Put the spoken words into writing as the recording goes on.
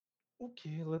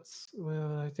Okay, let's.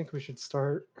 I think we should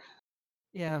start.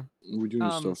 Yeah. We do need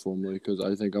to start formally because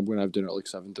I think I'm gonna have dinner at like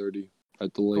 7:30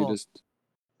 at the Cool. latest.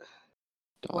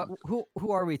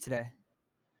 Who are we today?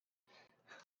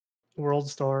 World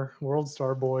Star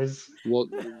boys. Well,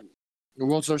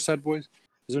 World Star Sad Boys.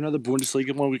 Is there another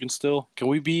Bundesliga one we can still? Can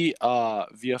we be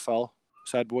VFL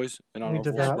Sad Boys in honor We of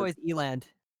did Wolfsburg? that. Sad Boys Eland.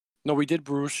 No, we did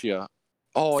Borussia.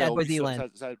 Oh, Sad yeah, Boys we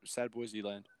Eland. Sad Boys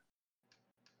Eland.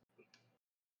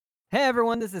 Hey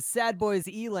everyone, this is Sad Boys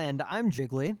Eland. I'm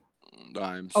Jiggly.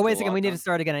 I'm Oh wait a still second, we need to Adnan.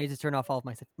 start again. I need to turn off all of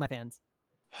my fans.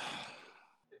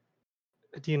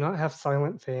 Do you not have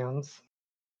silent fans?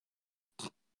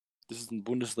 This is in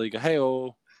Bundesliga.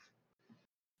 Hey-oh.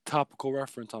 Topical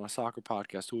reference on a soccer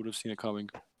podcast. Who would have seen it coming?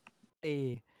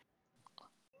 Hey.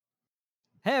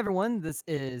 Hey everyone, this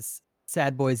is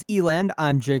Sad Boys Eland.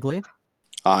 I'm Jiggly.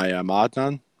 I am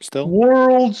Adnan. Still.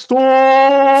 World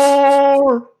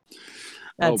Star.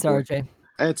 That's boy. RJ.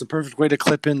 Hey, it's a perfect way to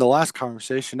clip in the last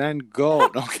conversation and go.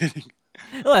 No I'm kidding.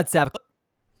 Let's have.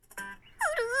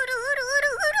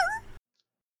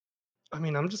 I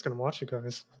mean, I'm just gonna watch you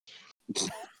guys.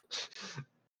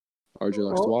 RJ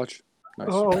likes to watch. Nice.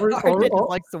 RJ just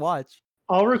likes to watch.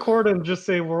 I'll record and just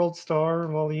say World Star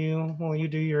while you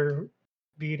do your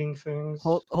beating things.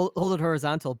 Hold it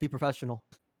horizontal. Be professional.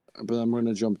 But I'm going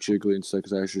to jump Jiggly instead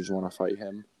because I actually just want to fight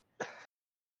him.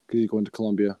 Because he's going to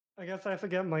Colombia. I guess I have to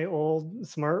get my old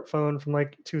smartphone from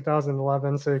like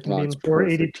 2011 so it can be in That's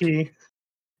 480p.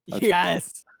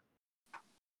 Yes.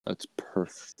 That's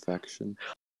perfection.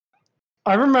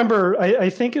 I remember. I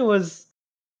think it was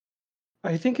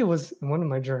in one of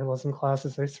my journalism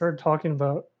classes. I started talking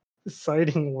about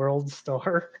citing World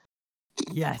Star.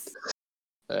 Yes.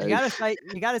 You gotta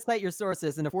cite your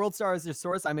sources, and if World Star is your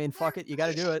source, I mean, fuck it, you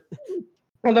gotta do it.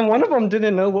 And then one of them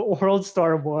didn't know what World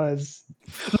Star was.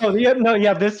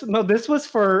 This was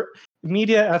for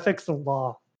media ethics and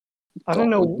law. I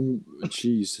don't know.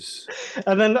 Jesus.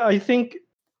 And then I think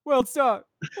World Star.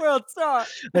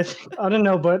 I don't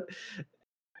know, but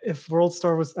if World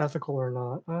Star was ethical or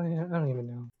not, I don't even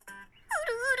know.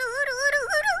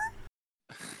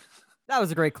 That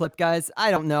was a great clip, guys. I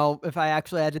don't know if I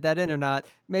actually added that in or not.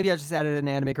 Maybe I just added an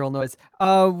anime girl noise.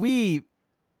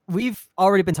 We've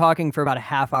already been talking for about a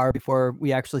half hour before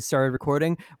we actually started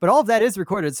recording, but all of that is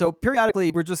recorded. So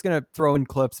periodically, we're just gonna throw in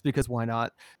clips because why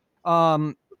not?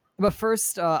 But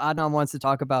first, Adnan wants to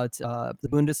talk about the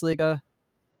Bundesliga.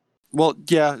 Well,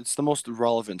 yeah, it's the most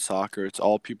relevant soccer. It's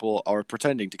all people are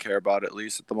pretending to care about, at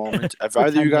least at the moment. Have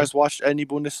either of you guys watched any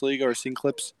Bundesliga or seen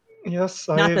clips? Yes,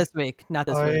 Not this week.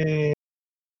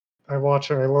 I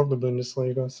watch it. I love the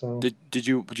Bundesliga. So did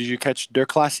you catch Der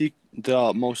Klassik,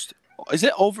 the most? Is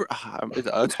it over?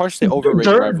 It's hard to say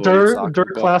overrated rivalry in soccer. Der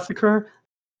Klassiker.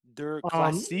 Der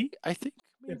Klassik, I think.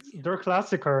 It's Der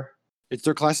Klassiker. It's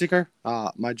Der Klassiker.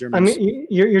 My German. I mean,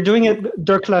 you're doing it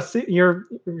Der Klassik. You're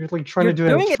like trying to do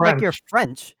it in French. Like you're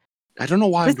French. I don't know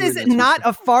why. This is not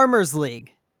a farmers'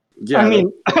 league. Yeah. I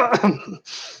mean,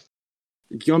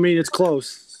 it's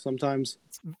close sometimes.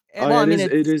 Well,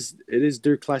 it is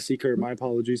Der Klassiker. My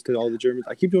apologies to all the Germans.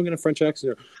 I keep doing it in a French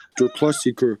accent. Der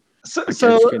Klassiker. So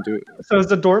can't do it. So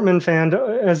as a Dortmund fan,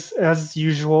 as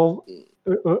usual,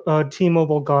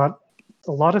 T-Mobile got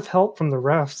a lot of help from the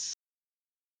refs.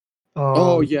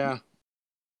 Oh yeah.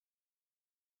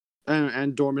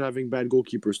 And Dortmund having bad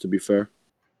goalkeepers, to be fair.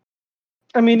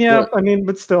 I mean, yeah,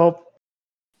 but still.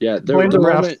 Yeah,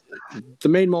 the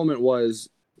main moment was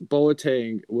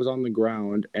Boateng was on the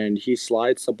ground and he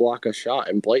slides to block a shot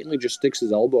and blatantly just sticks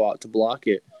his elbow out to block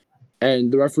it.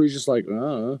 And the referee's just like,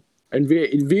 And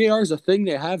VAR is a thing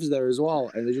they have there as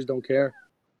well, and they just don't care.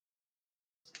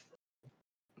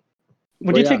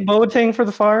 Would you take Boateng for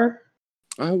the Fire?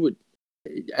 I would.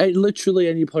 Literally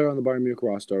any player on the Bayern Munich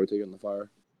roster I would take on the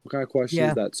Fire. What kind of question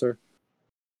is that, sir?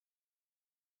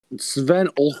 Sven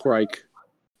Ulreich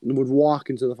would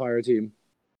walk into the Fire team.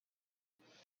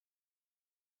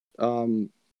 So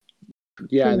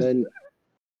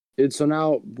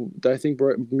now I think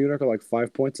Munich are like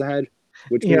 5 points ahead,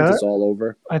 which means it's all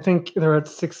over. I think they're at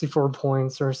 64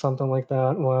 points or something like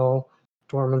that, while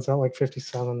Dortmund's at like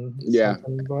 57. Yeah,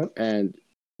 and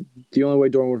the only way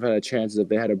Dortmund would have had a chance is if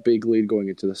they had a big lead going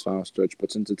into this final stretch,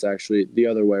 but since it's actually the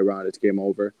other way around, it's game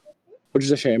over, which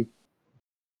is a shame.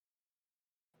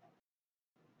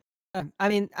 I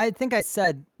mean, I think I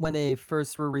said when they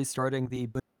first were restarting the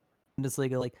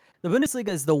Bundesliga, like the Bundesliga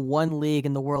is the one league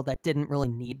in the world that didn't really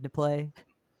need to play.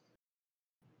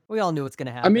 We all knew what's going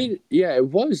to happen. I mean, yeah, it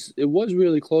was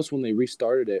really close when they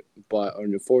restarted it, but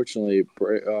unfortunately,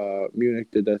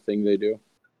 Munich did that thing they do.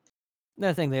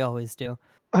 That thing they always do.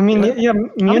 I mean,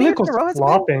 Munich was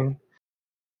flopping.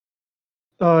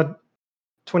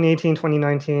 2018,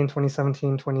 2019,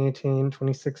 2017, 2018,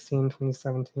 2016,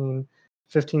 2017,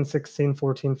 15, 16,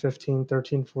 14, 15,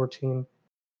 13, 14,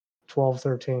 12,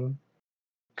 13.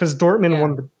 Because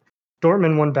Dortmund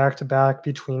won back to back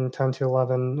between 10 to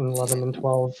 11 and 11 and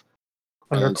 12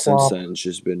 under And since Klopp. then, it's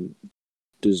just been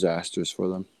disastrous for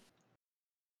them.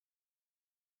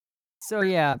 So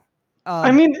yeah,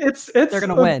 I mean, they're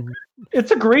gonna win.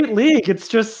 It's a great league. It's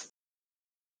just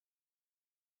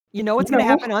You know what's gonna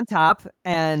happen on top,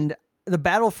 and the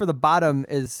battle for the bottom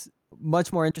is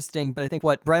much more interesting. But I think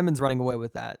Bremen's running away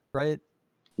with that, right?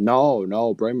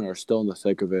 No, Bremen are still in the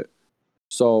thick of it.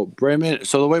 So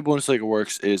the way Bundesliga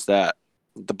works is that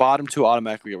the bottom two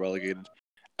automatically get relegated,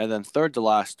 and then third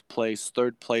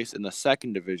place in the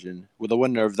second division, with the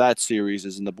winner of that series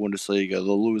is in the Bundesliga. The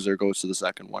loser goes to the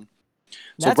second one.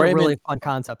 That's a really fun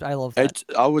concept. I love that.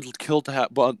 I would kill to have,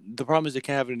 but the problem is they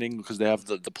can't have it in England because they have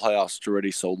the playoffs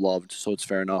already so loved, so it's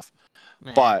fair enough.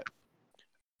 But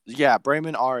yeah,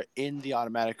 Bremen are in the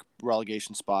automatic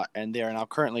relegation spot, and they are now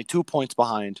currently 2 points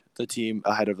behind the team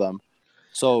ahead of them.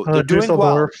 So they're doing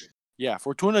well. Yeah,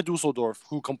 Fortuna Dusseldorf,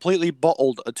 who completely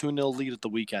bottled a 2-0 lead at the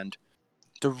weekend.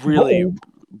 To really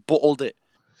bottled it.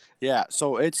 Yeah,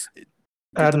 so it's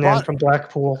Adnan from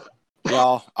Blackpool.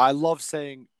 Yeah, I love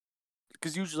saying,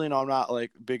 because usually I'm not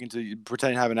like big into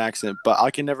pretending to have an accent, but I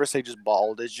can never say just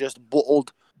bottled. It's just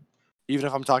bottled. Even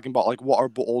if I'm talking about like what are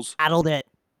bottles. Addled it.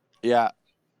 Yeah.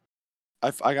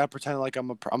 I gotta pretend like I'm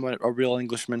a real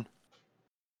Englishman.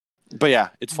 But yeah,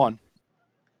 it's fun.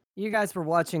 You guys were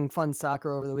watching fun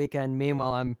soccer over the weekend.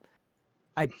 Meanwhile,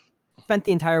 I spent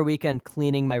the entire weekend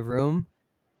cleaning my room,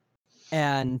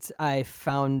 and I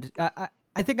found I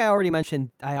think I already mentioned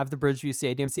I have the Bridgeview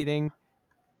Stadium seating,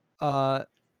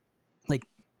 like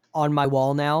on my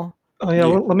wall now. Oh yeah,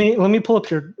 let me pull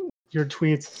up your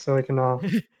tweets so I can.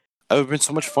 It would have been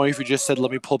so much fun if you just said,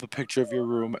 "Let me pull up a picture of your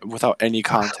room" without any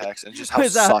context, and just how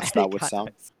sus that would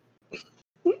sound.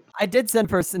 I did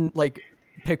send like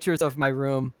pictures of my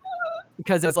room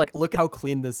because I was like, "Look how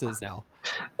clean this is now."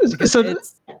 So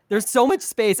there's so much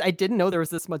space. I didn't know there was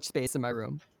this much space in my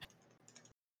room.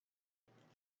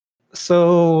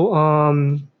 So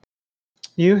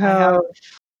you have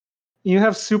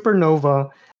Supernova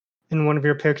in one of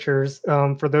your pictures.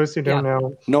 For those who don't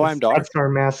know, no, I'm dog. That's our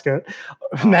mascot.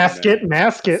 Mascot.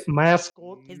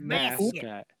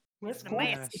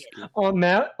 Oh,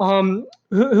 Matt.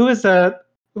 Who is that?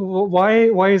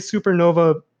 Why is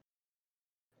Supernova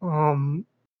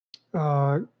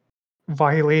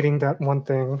violating that one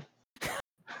thing?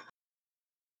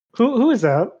 Who is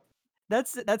that?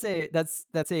 That's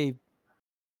a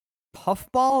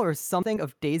puffball or something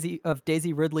of Daisy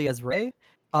Ridley as Ray.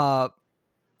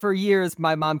 For years,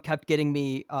 my mom kept getting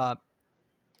me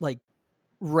like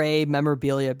Ray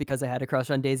memorabilia because I had a crush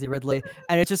on Daisy Ridley,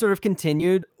 and it just sort of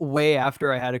continued way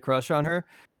after I had a crush on her,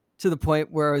 to the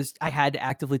point where I had to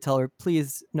actively tell her,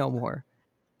 please, no more.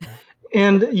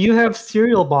 And you have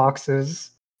cereal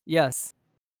boxes. Yes.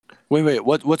 Wait,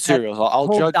 what cereals? I'll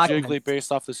judge Jiggly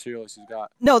based off the cereals he's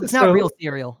got. No, it's not real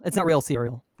cereal. It's not real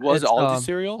cereal. Was it Aldi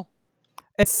cereal?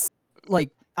 It's like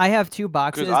I have 2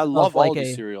 boxes. Because I love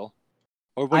Aldi cereal.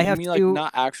 Or what you mean, like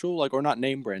not actual, like, or not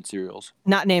name brand cereals?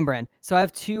 Not name brand. So I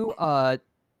have 2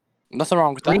 nothing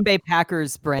wrong with that. Green Bay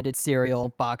Packers branded cereal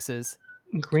boxes.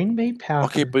 Green Bay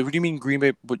Packers. Okay, but what do you mean Green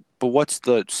Bay? But what's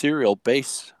the cereal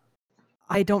base?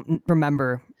 I don't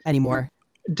remember anymore.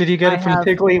 Did you get it from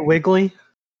Piggly Wiggly?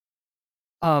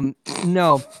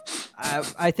 No.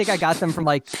 I think I got them from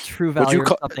like True Value or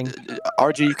something.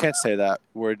 RJ, you can't say that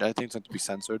word. I think it's going to be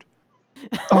censored.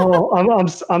 Oh,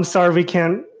 I'm sorry. We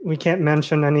can't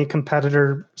mention any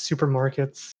competitor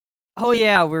supermarkets. Oh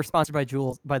yeah, we're sponsored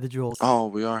by the Jewels. Oh,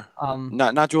 we are.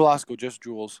 Not Jewel Osco, just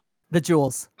Jewels. The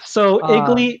Jewels. So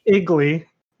Iggly.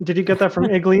 Did you get that from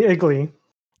Iggly?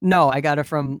 No, I got it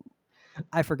from,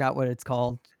 I forgot what it's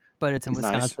called, but it's in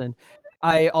Wisconsin. Nice.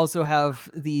 I also have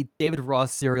the David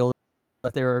Ross cereal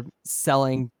that they were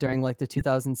selling during like the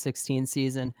 2016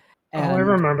 season. And I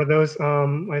remember those.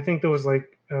 I think there was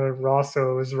like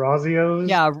Rossios.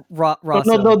 Yeah,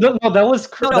 Rosso. No, that was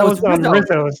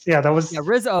Rizzo's. Yeah, that was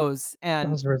Rizzo's, and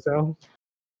that was Rizzo.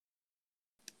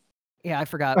 Yeah, I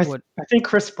forgot what. I think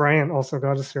Chris Bryant also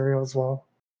got a cereal as well.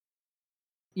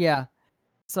 Yeah,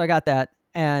 so I got that,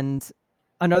 and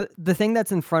the thing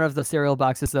that's in front of the cereal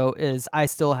boxes though is I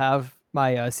still have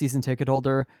my season ticket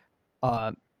holder,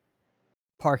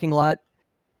 parking lot,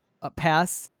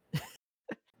 pass,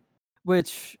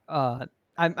 which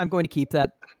I'm going to keep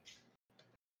that.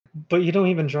 But you don't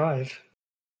even drive.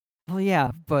 Well,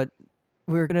 yeah, but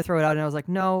we were gonna throw it out, and I was like,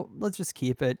 no, let's just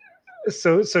keep it.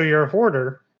 So you're a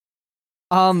hoarder.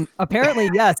 Apparently,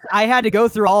 yes. I had to go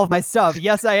through all of my stuff.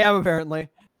 Yes, I am, apparently.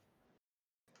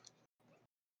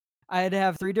 I had to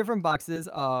have 3 different boxes.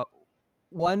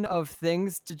 One of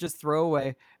things to just throw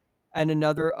away, and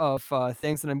another of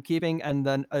things that I'm keeping, and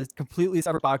then a completely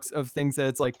separate box of things that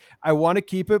it's like, I want to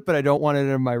keep it, but I don't want it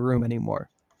in my room anymore.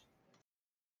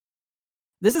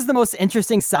 This is the most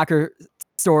interesting soccer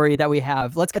story that we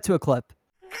have. Let's get to a clip.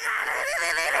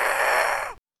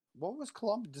 What was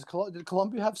Columbia? Did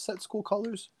Columbia have set school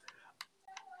colors?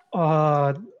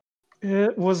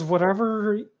 It was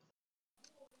whatever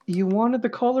you wanted the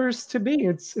colors to be.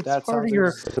 It's That part of sounds your.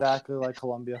 exactly like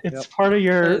Columbia. It's part of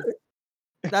your.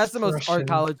 That's the most art expression.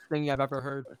 college thing I've ever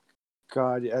heard.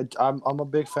 God, I'm a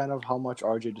big fan of how much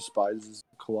RJ despises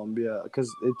Columbia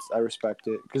because I respect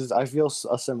it because I feel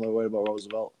a similar way about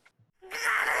Roosevelt.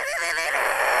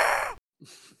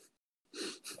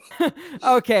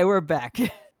 Okay, we're back.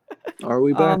 Are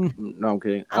we back? No, I'm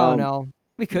kidding. Oh no,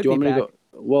 we could do you be want me back. to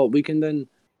go? Well, we can then.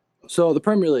 So the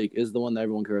Premier League is the one that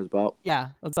everyone cares about. Yeah,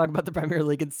 let's talk about the Premier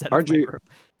League instead of my RJ, group.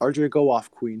 RJ, go off,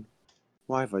 Queen.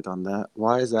 Why have I done that?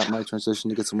 Why is that my transition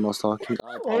to get someone else talking?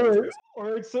 I apologize.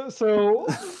 All right. So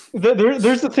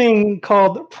there's a thing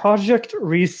called Project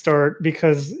Restart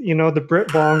because the Brit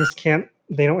Bongs can't.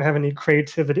 They don't have any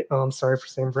creativity. Oh, I'm sorry for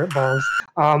saying Brit Bongs.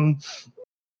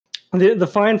 The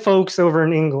fine folks over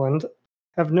in England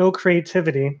have no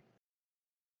creativity.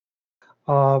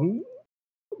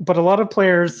 But a lot of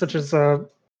players such as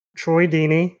Troy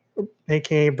Deeney,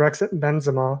 aka Brexit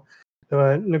Benzema,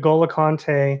 N'Golo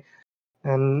Kante,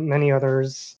 and many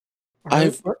others.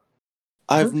 I've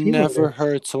never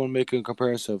heard someone make a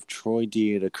comparison of Troy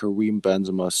Deeney to Kareem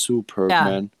Benzema. Superb,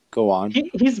 man. Go on.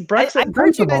 He's Brexit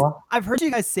Benzema. I've heard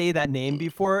you guys say that name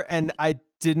before, and I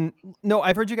didn't. No,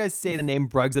 I've heard you guys say the name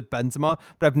Brexit Benzema,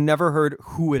 but I've never heard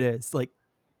who it is. Like,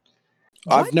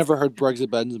 I've never heard Brexit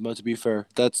Benzema. To be fair,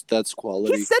 that's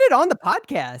quality. He said it on the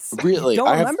podcast. Really,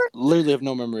 don't remember? Literally have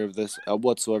no memory of this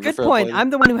whatsoever. Good point. I'm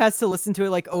the one who has to listen to it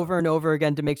like over and over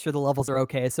again to make sure the levels are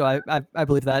okay. So I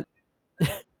believe that.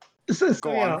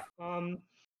 Go on.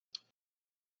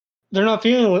 They're not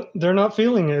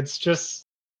feeling it. It's just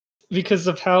because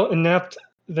of how inept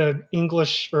the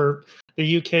English or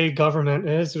the UK government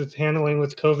is with handling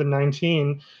with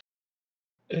COVID-19.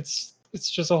 It's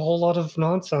just a whole lot of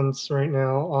nonsense right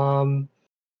now.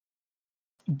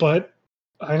 But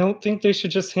I don't think they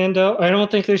should just hand out. I don't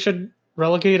think they should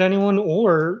relegate anyone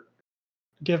or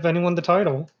give anyone the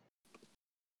title.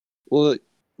 Well,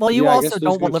 you also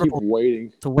don't want Liverpool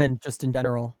to win, just in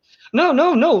general. No.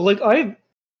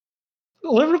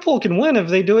 Liverpool can win if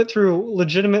they do it through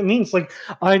legitimate means. Like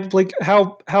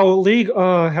how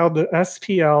the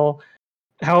SPL,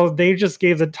 how they just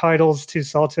gave the titles to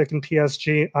Celtic and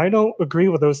PSG. I don't agree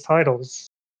with those titles.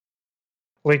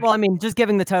 Well, I mean, just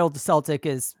giving the title to Celtic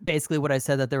is basically what I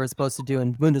said that they were supposed to do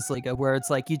in Bundesliga, where it's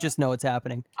like you just know it's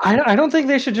happening. I don't think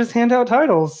they should just hand out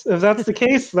titles. If that's the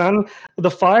case, then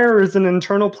the Fire is an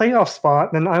internal playoff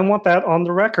spot, then I want that on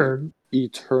the record.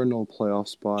 Eternal playoff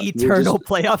spot.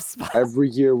 Playoff spot. Every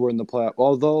year we're in the playoff.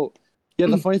 Although, yeah,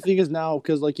 the funny thing is now,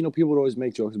 because people would always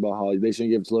make jokes about how they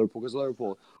shouldn't give it to Liverpool because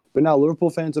Liverpool. But now Liverpool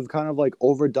fans have kind of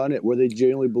overdone it where they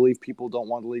genuinely believe people don't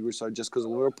want the league restarted just because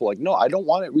of Liverpool. Like, no, I don't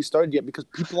want it restarted yet because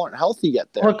people aren't healthy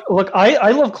yet there. Look,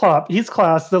 I love Klopp. He's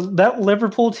class. That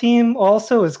Liverpool team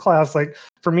also is class. Like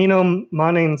Firmino,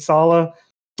 Mane, and Salah,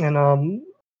 and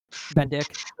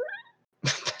Bendick.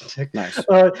 Nice.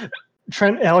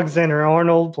 Trent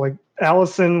Alexander-Arnold, like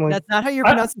Allison. That's not how you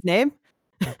pronounce his name?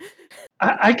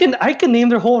 I can name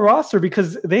their whole roster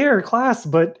because they are class,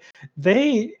 but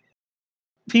they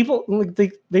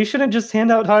shouldn't just hand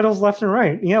out titles left and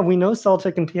right. Yeah, we know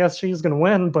Celtic and PSG is going to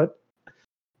win, but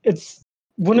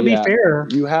wouldn't be fair.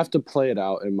 You have to play it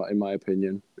out, in my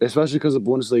opinion, especially because the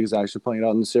Bundesliga is actually playing it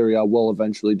out, and the Serie A will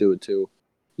eventually do it too.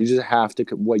 You just have to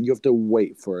wait. You have to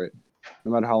wait for it,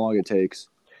 no matter how long it takes.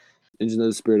 In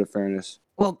the spirit of fairness.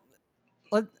 Well,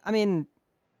 I mean,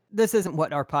 this isn't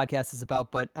what our podcast is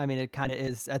about, but I mean, it kind of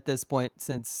is at this point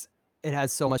since it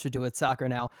has so much to do with soccer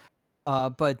now.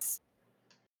 But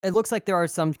it looks like there are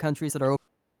some countries that are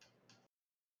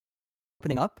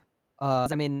opening up.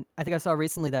 I mean, I think I saw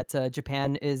recently that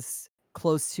Japan is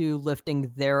close to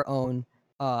lifting their own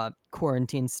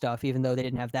quarantine stuff, even though they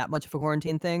didn't have that much of a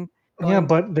quarantine thing. Yeah,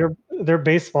 but their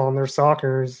baseball and their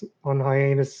soccer is on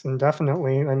hiatus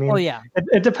indefinitely. I mean,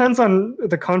 it depends on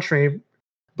the country,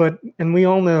 and we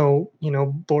all know,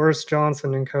 Boris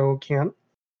Johnson and co can't,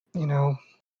 they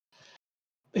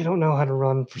don't know how to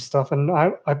run for stuff. And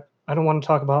I don't want to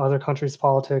talk about other countries'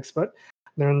 politics, but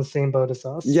they're in the same boat as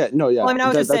us. Yeah, no, yeah. Well,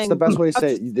 I mean, that's the best way to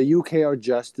say it. The UK are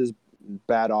just as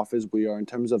bad off as we are in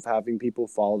terms of having people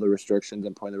follow the restrictions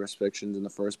and putting the restrictions in the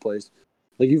first place.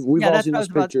 Like we've all seen those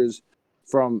pictures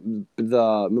from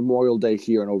the Memorial Day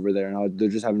here and over there, and how they're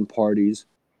just having parties.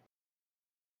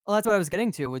 Well, that's what I was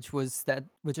getting to, which is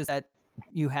that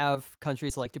you have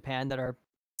countries like Japan that are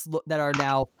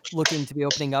now looking to be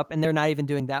opening up, and they're not even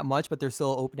doing that much, but they're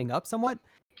still opening up somewhat.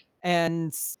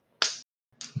 And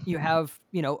you have,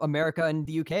 America and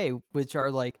the UK, which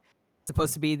are like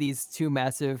supposed to be these two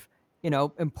massive,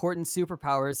 important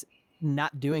superpowers,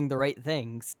 not doing the right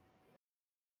things.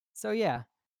 So yeah.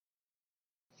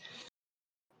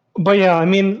 But yeah, I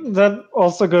mean, that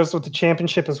also goes with the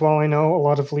championship as well. I know a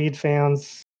lot of Lead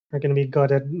fans are going to be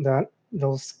gutted that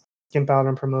they'll skimp out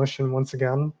on promotion once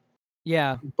again.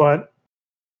 Yeah. But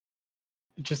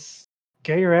just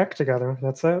get your act together.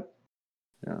 That's it.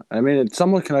 Yeah, I mean, it's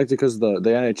somewhat connected because the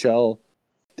NHL,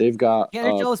 they've got... The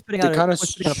NHL is putting out a plan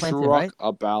too, right?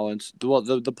 A balance. Well,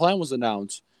 the plan was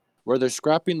announced where they're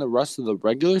scrapping the rest of the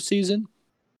regular season,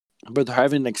 but they're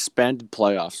having expanded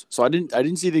playoffs. So I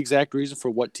didn't see the exact reason for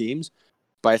what teams,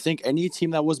 but I think any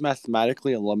team that was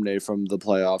mathematically eliminated from the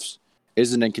playoffs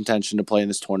isn't in contention to play in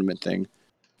this tournament thing,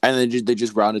 and then they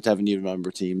just rounded to have even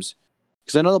number teams.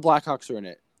 Because I know the Blackhawks are in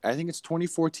it. I think it's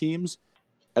 24 teams,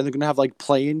 and they're gonna have like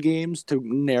play-in games to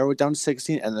narrow it down to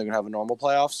 16, and they're gonna have a normal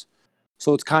playoffs.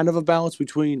 So it's kind of a balance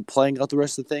between playing out the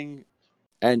rest of the thing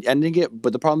and ending it.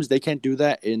 But the problem is they can't do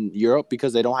that in Europe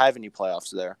because they don't have any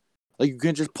playoffs there. Like, you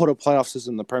can't just put a playoff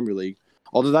system in the Premier League.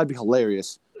 Although that'd be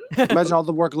hilarious. Imagine all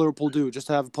the work Liverpool do just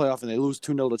to have a playoff and they lose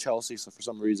 2-0 to Chelsea for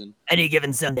some reason. Any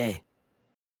given Sunday.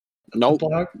 Nope.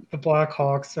 The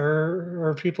Blackhawks.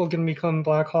 Are people going to become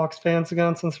Blackhawks fans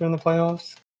again since they're in the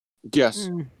playoffs? Yes.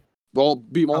 Well,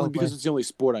 only because it's the only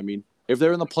sport, I mean. If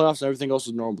they're in the playoffs and everything else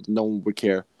is normal, no one would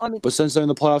care. I mean, but since they're in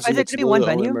the playoffs, is it going to be one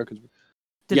venue? Americans...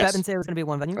 Did yes. Bettman say it was going to be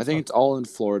one venue? I think it's all in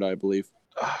Florida, I believe.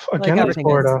 Again, like in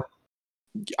Florida.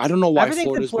 I don't know why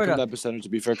Florida's become that percentage, to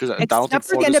be fair, because I don't think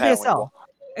Florida's NWSL.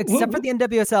 Except for the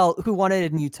NWSL, who wanted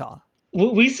it in Utah.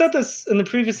 We said this in the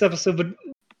previous episode, but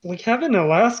like having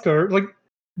Alaska, like,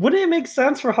 wouldn't it make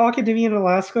sense for hockey to be in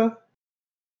Alaska?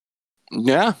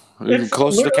 Yeah, it's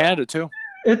close to Canada too.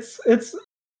 It's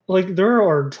like there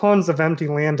are tons of empty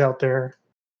land out there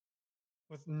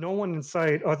with no one in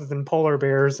sight other than polar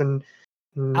bears and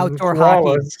outdoor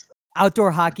koalas. Hockey.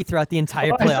 Outdoor hockey throughout the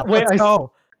entire playoff. Let's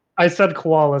go. I said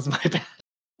koalas, my bad.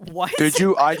 What? Did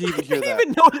you? I didn't even hear that.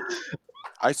 Even know.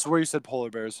 I swear you said polar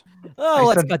bears. Oh,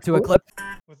 let's cut to a clip.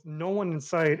 With no one in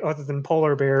sight other than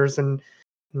polar bears and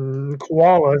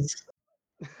koalas.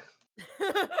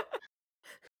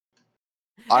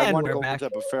 I want to go with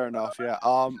that, but fair enough. Yeah.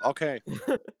 Okay.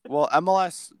 Well,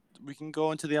 MLS. We can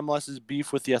go into the MLS's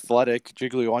beef with the Athletic.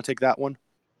 Jiggly, you want to take that one?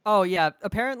 Oh yeah.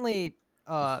 Apparently,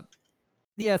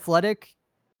 the Athletic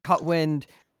caught wind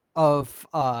of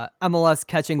MLS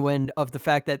catching wind of the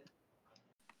fact that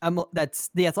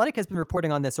the Athletic has been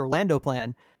reporting on this Orlando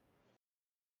plan,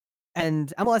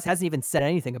 and MLS hasn't even said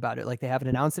anything about it. Like, they haven't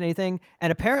announced anything.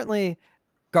 And apparently,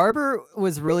 Garber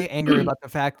was really angry about the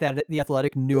fact that the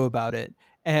Athletic knew about it,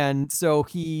 and so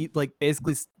he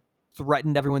basically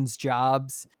threatened everyone's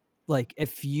jobs. Like,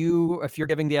 if you're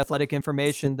giving the Athletic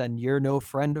information, then you're no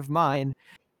friend of mine,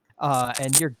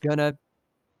 and you're gonna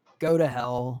go to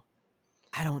hell.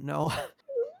 I don't know.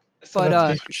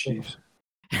 But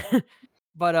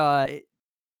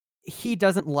he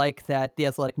doesn't like that the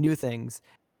Athletic knew things.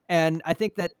 And I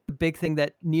think that the big thing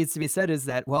that needs to be said is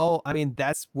that, well, I mean,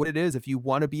 that's what it is. If you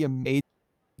want to be a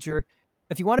major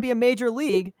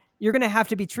league, you're going to have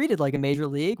to be treated like a major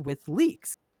league with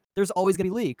leaks. There's always going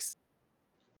to be leaks.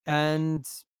 And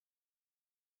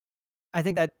I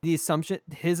think that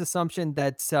his assumption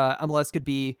that MLS could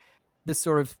be this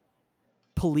sort of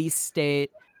police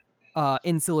state,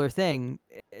 insular thing,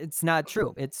 it's not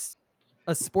true. It's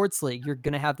a sports league. You're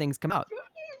going to have things come out.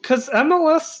 Because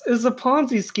MLS is a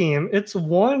Ponzi scheme. It's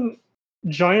one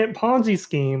giant Ponzi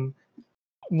scheme.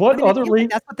 Other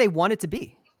league? That's what they want it to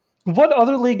be. What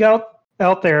other league out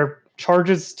there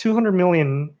charges $200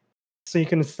 million so you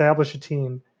can establish a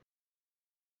team?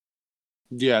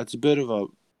 Yeah, it's a bit of a.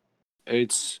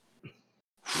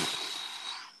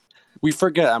 We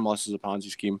forget MLS is a Ponzi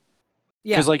scheme.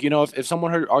 Yeah. Because, if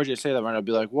someone heard RJ say that right now, I'd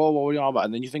be like, whoa, what are you on about?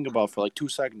 And then you think about it for 2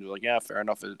 seconds, you're like, yeah, fair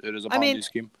enough. It is a Ponzi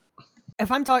scheme.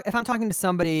 If I'm talking to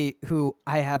somebody who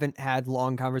I haven't had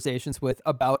long conversations with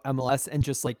about MLS and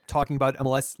just talking about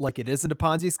MLS like it isn't a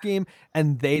Ponzi scheme,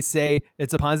 and they say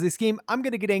it's a Ponzi scheme, I'm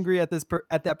gonna get angry at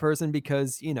that person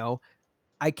because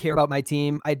I care about my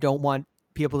team. I don't want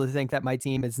people to think that my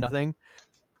team is nothing,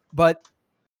 but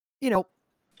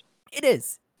it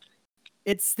is.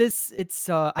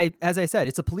 as I said,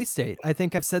 it's a police state. I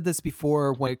think I've said this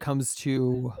before when it comes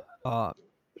to the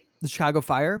Chicago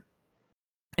fire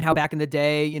and how back in the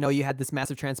day, you had this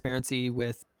massive transparency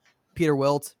with Peter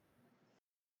Wilt.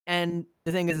 And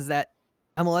the thing is that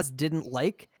MLS didn't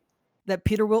like that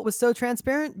Peter Wilt was so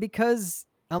transparent because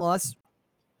MLS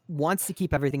wants to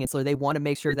keep everything insular. They want to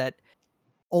make sure that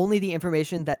only the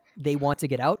information that they want to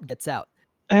get out gets out.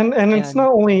 And it's not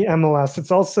only MLS,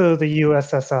 it's also the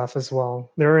USSF as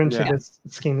well. They're into this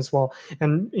scheme as well.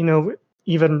 And,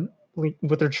 even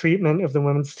with their treatment of the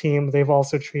women's team, they've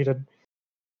also treated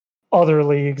other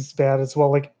leagues bad as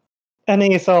well. Like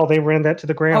NASL, they ran that to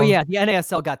the ground. Oh, yeah, the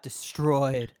NASL got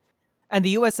destroyed. And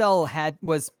the USL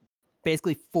was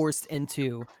basically forced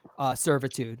into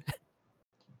servitude.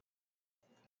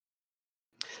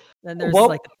 Then there's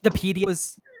the PD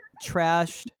was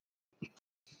trashed.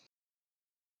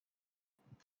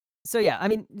 So yeah, I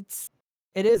mean,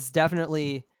 it is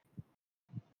definitely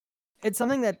it's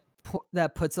something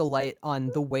that puts a light on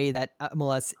the way that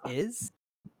MLS is.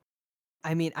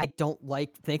 I mean, I don't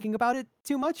like thinking about it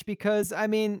too much because I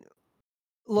mean,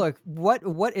 look,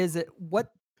 what is it?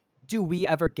 What do we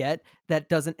ever get that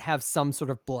doesn't have some sort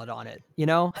of blood on it?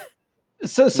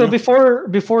 So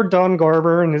before Don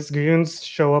Garber and his goons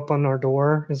show up on our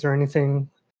door, is there anything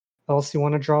else you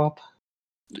want to drop?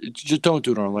 Just don't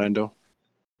do it in Orlando.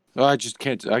 I just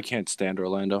can't. I can't stand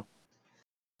Orlando.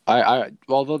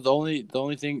 Although the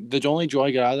only joy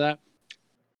I get out of that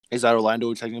is that Orlando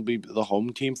would technically be the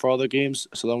home team for all their games.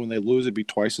 So then when they lose, it'd be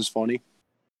twice as funny.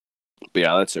 But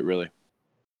yeah, that's it really.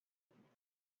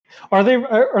 Are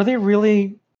they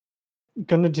really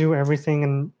gonna do everything?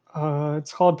 And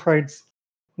it's called Pride.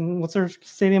 What's their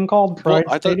stadium called? Pride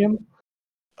Stadium.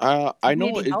 I know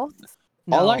Dignity it. Health?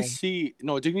 All I No. see,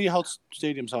 Dignity Health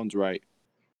Stadium sounds right.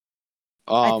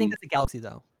 I think it's the Galaxy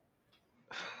though.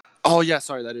 Oh yeah,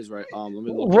 sorry, that is right. Let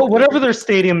me look. Whatever their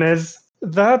stadium is,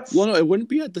 that's. Well, no, it wouldn't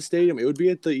be at the stadium. It would be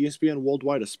at the ESPN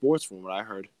Worldwide of Sports, from what I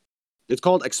heard. It's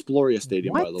called Exploria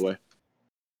Stadium, by the way.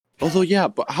 Although, yeah,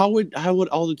 but how would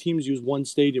all the teams use one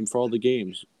stadium for all the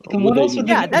games?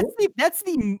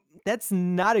 That's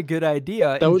not a good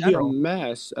idea. That would be a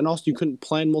mess, and also you couldn't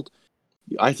plan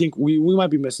I think we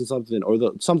might be missing something,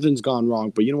 or something's gone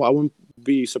wrong. But you know what? I wouldn't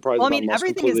be surprised if most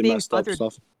everything is completely being messed up sponsored.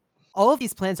 stuff. All of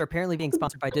these plans are apparently being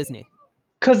sponsored by Disney.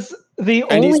 Because the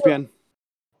And only ESPN.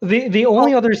 the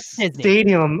only other Disney.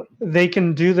 stadium they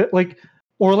can do that, like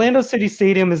Orlando City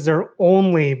Stadium, is their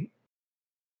only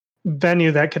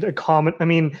venue that could accommodate. I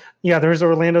mean, yeah, there's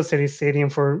Orlando City Stadium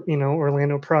for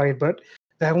Orlando Pride, but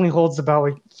that only holds about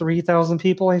like 3,000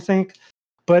 people, I think.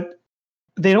 But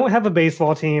they don't have a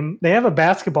baseball team. They have a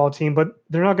basketball team, but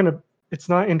they're not gonna. It's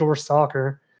not indoor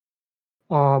soccer.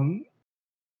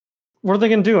 What are they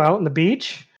gonna do out on the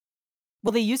beach?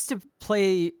 Well, they used to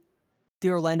play the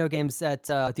Orlando games at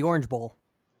the Orange Bowl.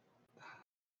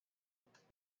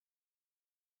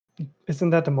 Isn't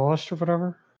that demolished or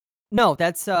whatever? No,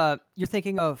 that's you're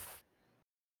thinking of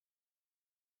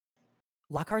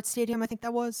Lockhart Stadium, I think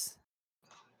that was.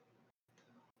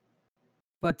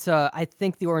 But I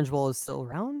think the Orange Bowl is still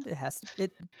around. It has to.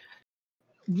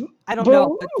 I don't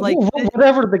know. But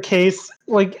whatever the case,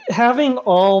 like having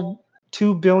all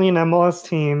 2 billion MLS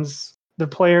teams, the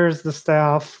players, the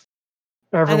staff,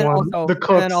 everyone, the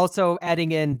cooks, and also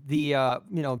adding in the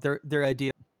their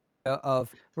idea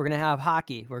of we're gonna have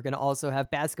hockey, we're gonna also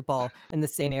have basketball in the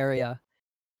same area.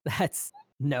 That's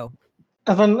no.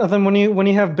 And then when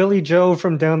you have Billy Joe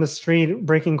from down the street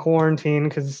breaking quarantine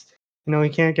because he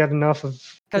can't get enough of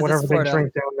whatever they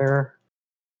drink down there.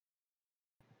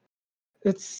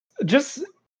 It's just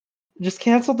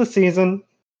cancel the season.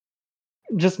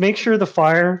 Just make sure the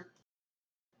Fire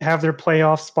have their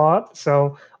playoff spot.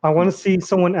 So I want to see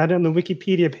someone add it on the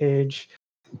Wikipedia page.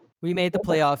 We made the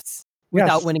playoffs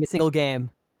without winning a single game.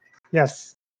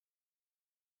 Yes.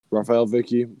 Rafael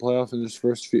Vicky playoff in his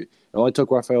first few. It only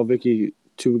took Rafael Vicky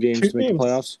 2 games to make the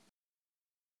playoffs.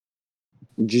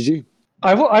 GG.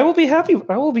 I will be happy.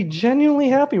 I will be genuinely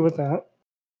happy with that.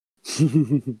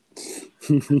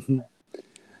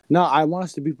 No, I want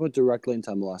us to be put directly into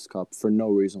MLS Cup for no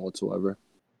reason whatsoever.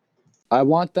 I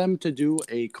want them to do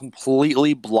a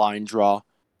completely blind draw.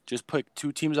 Just pick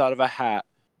 2 teams out of a hat.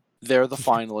 They're the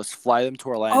finalists. Fly them to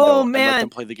Orlando and let them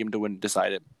play the game to win and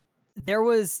decide it. There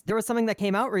was something that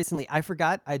came out recently. I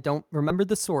forgot. I don't remember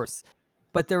the source.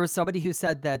 But there was somebody who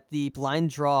said that the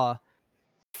blind draw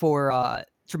for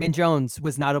Jermaine Jones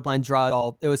was not a blind draw at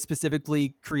all. It was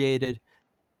specifically created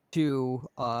to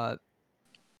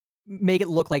make it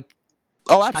look like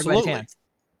absolutely.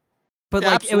 But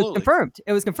it was confirmed.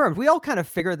 It was confirmed. We all kind of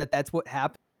figured that that's what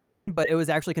happened but it was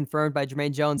actually confirmed by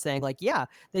Jermaine Jones saying like, yeah,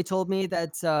 they told me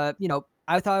that,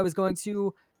 I thought I was going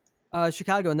to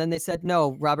Chicago. And then they said,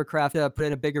 no, Robert Kraft put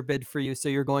in a bigger bid for you. So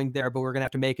you're going there, but we're going to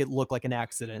have to make it look like an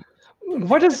accident.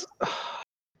 Why does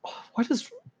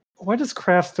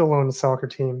Kraft still own a soccer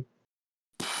team?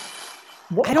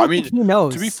 I don't think he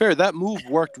knows. To be fair, that move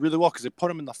worked really well because it put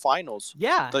him in the finals.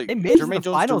 Yeah, like, they made Jermaine the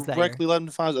Jones finals directly led them to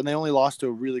the finals, and they only lost to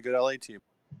a really good LA team.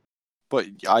 But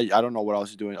I don't know what else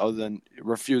he's doing other than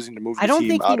refusing to move the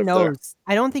team out of there.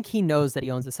 I don't think he knows that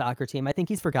he owns a soccer team. I think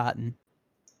he's forgotten.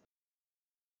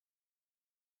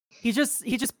 He just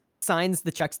signs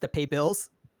the checks that pay bills.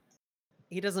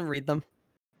 He doesn't read them.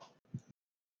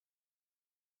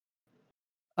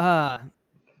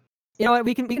 You know what?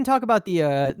 We can talk about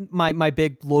the my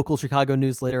big local Chicago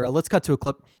news later. Let's cut to a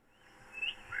clip.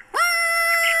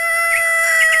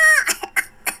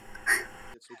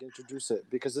 So we can introduce it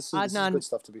because this is good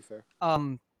stuff. To be fair,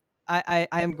 I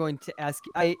am going to ask.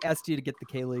 I asked you to get the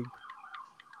K League.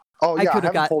 Oh yeah, I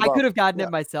could have gotten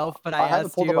it myself, but I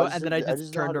asked you, and then I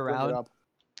just turned around.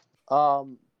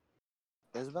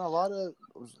 There's been a lot of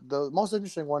the most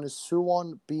interesting one is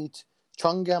Suwon beat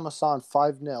Cheonggam-Asan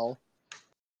 5-0.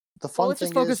 The fun let's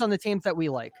just focus on the teams that we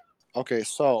like. Okay,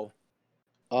 so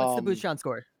what's the Bucheon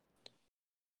score?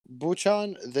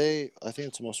 Bucheon, I think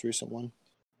it's the most recent one.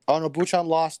 Oh no, Bucheon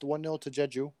lost 1-0 to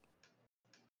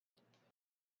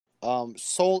Jeju.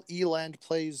 Seoul Eland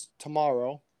plays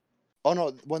tomorrow. Oh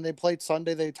no, when they played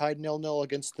Sunday, they tied 0-0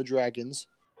 against the Dragons.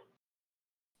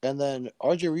 And then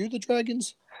RJ, were you the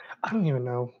Dragons? I don't even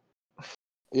know.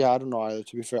 Yeah, I don't know either.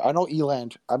 To be fair, I know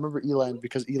Eland. I remember Eland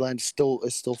because Eland is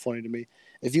still funny to me.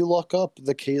 If you look up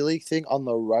the K League thing on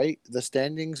the right, the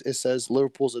standings, it says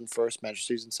Liverpool's in first,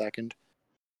 Manchester City's in second,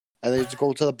 and then you just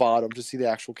go to the bottom to see the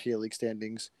actual K League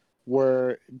standings,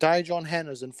 where Daejeon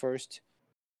Hana's in first,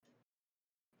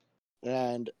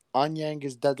 and Anyang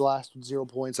is dead last with 0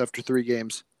 points after 3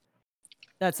 games.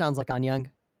 That sounds like Anyang.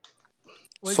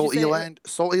 Seoul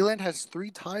Eland has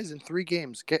 3 ties in 3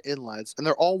 games. Get in, lads. And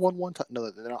they're all 1-1 ties. No,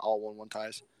 they're not all 1-1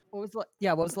 ties. What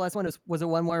was the last one? Was it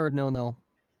 1-1 or 0-0?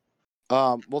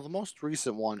 Well, the most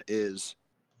recent one is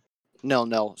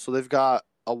 0-0. So they've got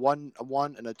a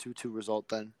 1-1 and a 2-2 result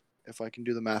then, if I can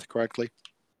do the math correctly.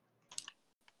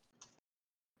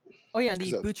 Oh yeah,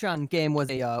 the Bucheon game was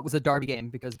a derby game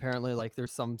because apparently like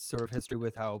there's some sort of history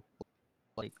with how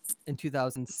like in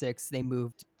 2006 they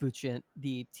moved Bucheon,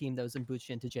 the team that was in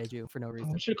Bucheon, to Jeju for no reason.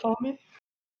 What you call me?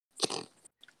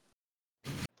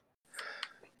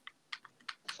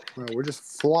 Well, we're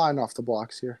just flying off the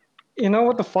blocks here. You know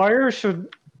what? The Fire should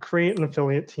create an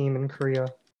affiliate team in Korea.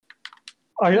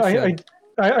 I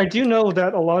do know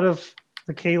that a lot of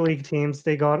the K League teams,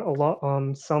 they got a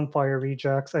lot some Fire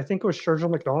rejects. I think it was Sergio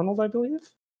McDonald, I believe.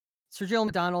 Sergio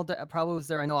McDonald probably was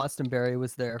there. I know Austin Berry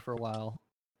was there for a while.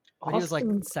 But he was like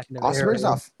second. Austin Berry's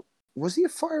not. Was he a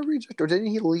Fire reject or didn't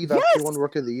he leave after he won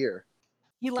Rookie of the Year?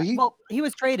 He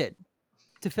was traded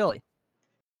to Philly.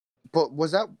 But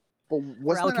wasn't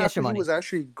that after he was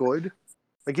actually good?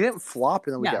 Like he didn't flop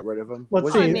and then we got rid of him.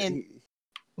 Let's see.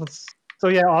 So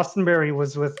yeah, Austin Berry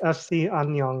was with FC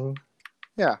Anyang.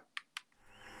 Yeah.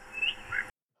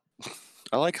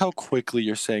 I like how quickly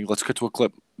you're saying, let's cut to a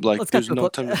clip. Like, there's no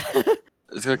time.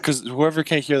 Because whoever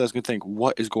can't hear that's going to think,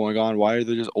 what is going on? Why are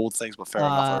there just old things? But fair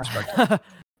enough, I respect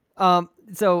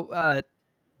it. So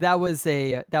that was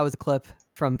a clip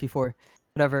from before.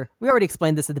 Whatever. We already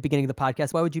explained this at the beginning of the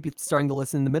podcast. Why would you be starting to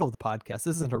listen in the middle of the podcast?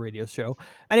 This isn't a radio show.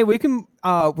 Anyway, we're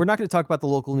not going to talk about the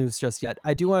local news just yet.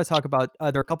 I do want to talk about,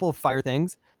 there are a couple of Fire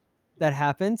things that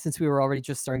happened since we were already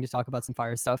just starting to talk about some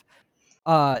Fire stuff.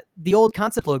 The old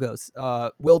concept logos.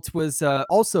 Wilt was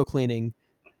also cleaning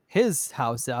his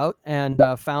house out and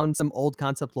found some old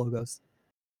concept logos.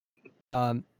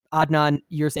 Adnan,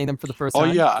 you're saying them for the first time.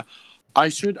 Oh yeah, I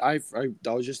should. I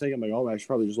was just thinking, like, I should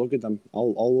probably just look at them.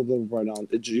 All of them right now.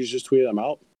 Did you just tweet them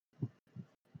out?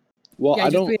 Well, yeah, I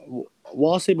don't.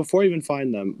 Well, I'll say before I even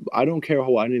find them, I don't care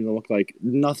how any of them look like.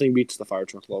 Nothing beats the fire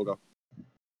truck logo.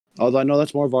 Although I know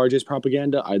that's more of RJ's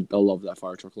propaganda, I love that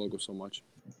fire truck logo so much.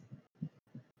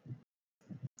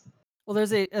 Well,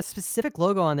 there's a specific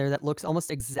logo on there that looks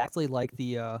almost exactly like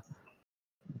the.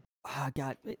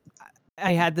 God,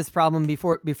 I had this problem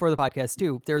before the podcast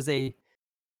too.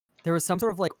 There was some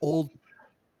sort of like old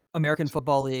American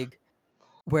Football League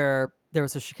where there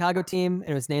was a Chicago team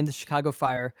and it was named the Chicago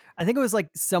Fire. I think it was like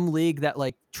some league that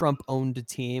like Trump owned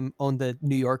the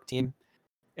New York team.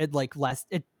 It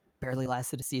barely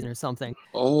lasted a season or something.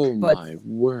 Oh my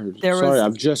word! Sorry,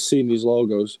 I've just seen these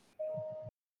logos.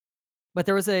 But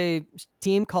there was a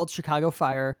team called Chicago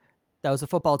Fire that was a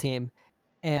football team,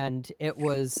 and it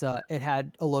was it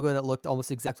had a logo that looked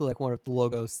almost exactly like one of the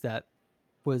logos that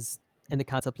was in the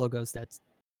concept logos that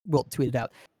Wilt tweeted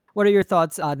out. What are your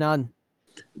thoughts, Adnan?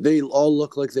 They all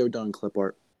look like they were done in clip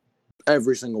art.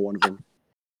 Every single one of them.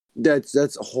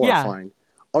 That's horrifying.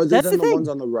 Other That's than the the ones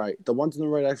on the right. The ones on the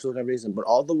right actually look amazing, but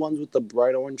all the ones with the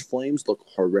bright orange flames look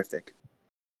horrific.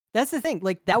 That's the thing.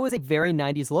 Like, that was a very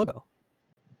 90s logo.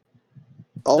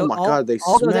 Oh my god, they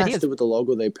all those smashed ideas. it with the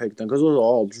logo they picked on because it was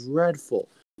all dreadful.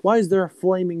 Why is there a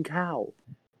flaming cow?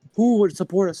 Who would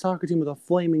support a soccer team with a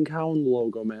flaming cow in the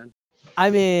logo, man? I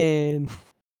mean,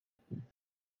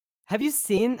 have you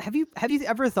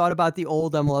ever thought about the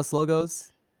old MLS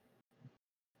logos?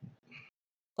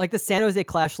 Like the San Jose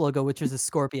Clash logo, which is a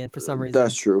scorpion for some reason.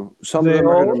 That's true. Some of them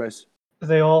are hit or miss.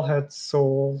 They all had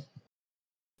soul.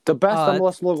 The best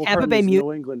MLS logo Tampa currently Bay is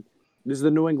New England. This is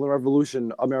the New England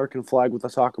Revolution American flag with a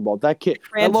soccer ball. That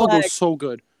logo is so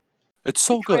good. It's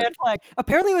so good. Flag.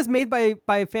 Apparently, it was made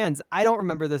by fans. I don't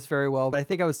remember this very well, but I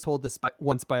think I was told this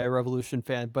once by a Revolution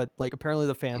fan. But like, apparently,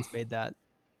 the fans made that,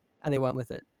 and they went with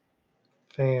it.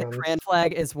 Fans. The Cran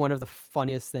flag is one of the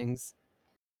funniest things.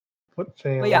 What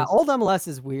fans? But yeah, old MLS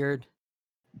is weird.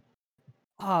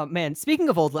 Oh man, speaking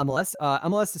of old MLS,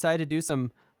 MLS decided to do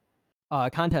some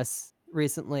contests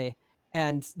recently,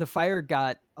 and the Fire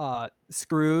got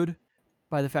screwed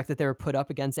by the fact that they were put up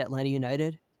against Atlanta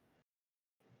United.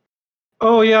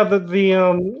 Oh yeah, the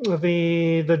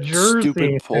jersey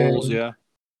stupid polls, thing. yeah.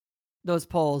 Those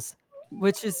polls,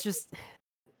 which is just.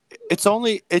 It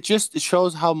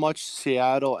shows how much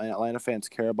Seattle and Atlanta fans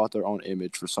care about their own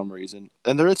image for some reason.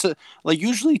 And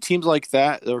usually teams like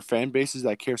that, there are fan bases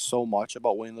that care so much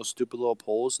about winning those stupid little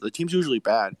polls. The team's usually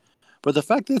bad. But the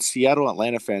fact that Seattle and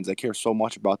Atlanta fans that care so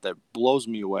much about that blows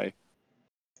me away.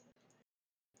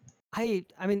 I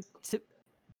mean,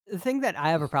 the thing that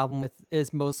I have a problem with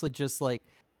is mostly just like,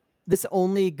 this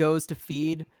only goes to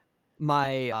feed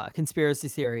my conspiracy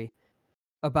theory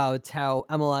about how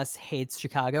MLS hates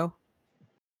Chicago.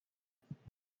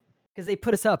 Because they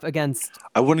put us up against...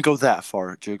 I wouldn't go that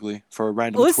far, Jiggly, for a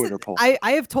random Twitter poll. I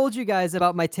have told you guys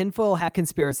about my tinfoil hat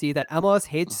conspiracy that MLS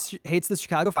hates the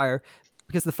Chicago Fire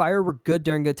because the Fire were good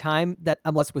during a time that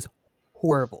MLS was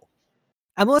horrible.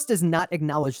 MLS does not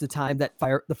acknowledge the time that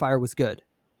the Fire was good.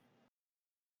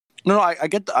 No, I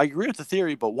agree with the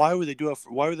theory, but why would they do it?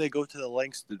 Why would they go to the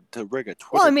lengths to rig a Twitter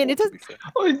poll? Well, I mean, it does.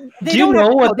 They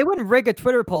wouldn't rig a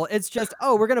Twitter poll. It's just,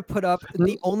 we're gonna put up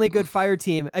the only good Fire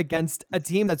team against a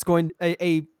team that's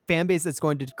a fan base that's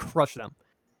going to crush them.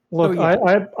 Look, so,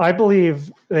 yeah. I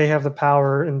believe they have the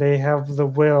power and they have the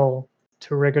will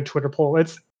to rig a Twitter poll.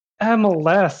 It's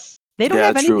MLS. They don't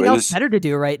have anything else better to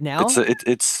do right now.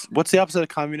 It's what's the opposite of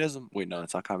communism? Wait, no,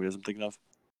 it's not communism. I'm thinking of.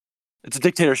 It's a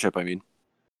dictatorship. I mean,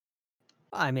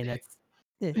 it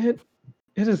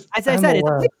is. As I said,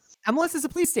 MLS is a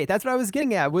police state. That's what I was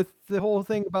getting at with the whole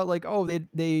thing about like,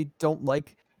 they don't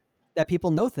like that people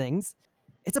know things.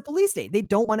 It's a police state. They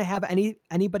don't want to have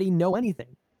anybody know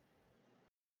anything,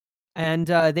 and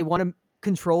they want to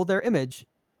control their image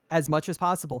as much as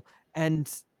possible. And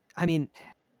I mean,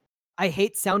 I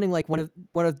hate sounding like one of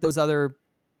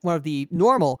the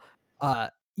normal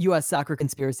U.S. soccer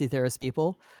conspiracy theorist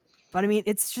people, but I mean,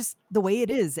 it's just the way it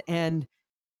is, and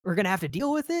we're gonna have to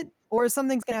deal with it, or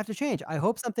something's gonna have to change. I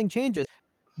hope something changes,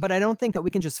 but I don't think that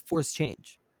we can just force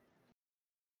change.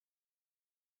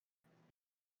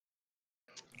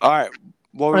 All right,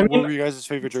 what were you guys'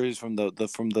 favorite jerseys from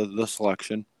the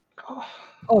selection?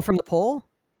 Oh, from the poll?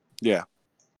 Yeah.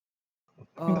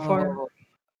 The Fire.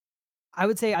 I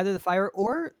would say either the Fire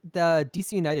or the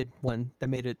DC United one that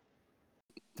made it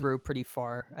through pretty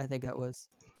far. I think that was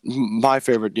my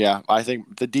favorite. Yeah, I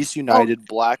think the DC United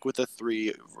black with the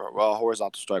 3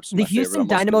 horizontal stripes. The Houston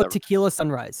Dynamo Tequila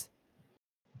Sunrise.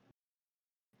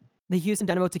 The Houston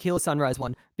Dynamo Tequila Sunrise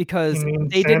one, because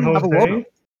they didn't have a logo.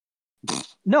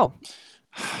 No.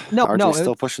 RJ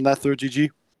still pushing that through, GG.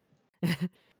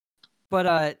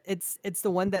 But it's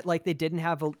the one that like they didn't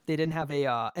have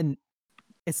a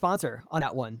sponsor on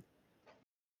that one,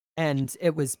 and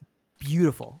it was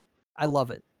beautiful. I love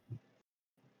it.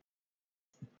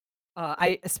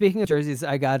 Speaking of jerseys,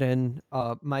 I got in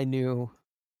my new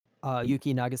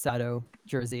Yuki Nagasato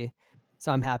jersey,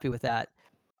 so I'm happy with that.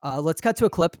 Let's cut to a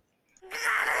clip.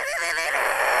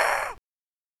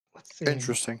 Let's see.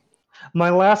 Interesting.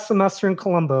 My last semester in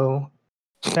Colombo,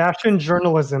 fashion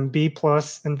journalism B+,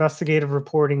 investigative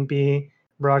reporting B,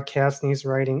 broadcast news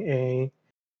writing A,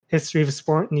 history of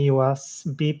sport in the U.S.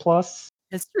 B+.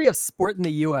 History of sport in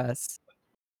the U.S.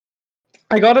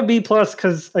 I got a B+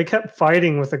 because I kept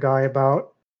fighting with a guy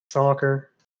about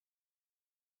soccer.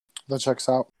 That checks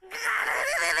out.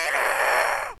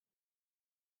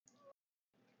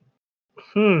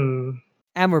 Hmm.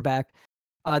 And we're back.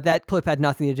 That clip had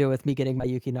nothing to do with me getting my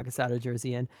Yuki Nagasato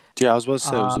jersey in. Yeah, I was about to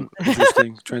say it was an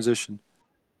interesting transition.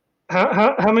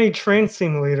 How many train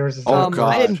simulators is Oh, that?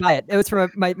 God. I didn't buy it. It was for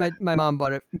my mom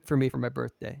bought it for me for my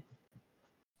birthday.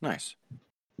 Nice.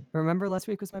 Remember last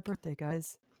week was my birthday,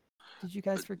 guys. Did you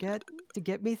guys forget to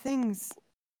get me things?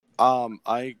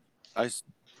 I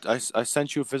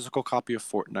sent you a physical copy of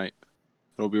Fortnite.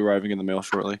 It'll be arriving in the mail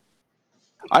shortly.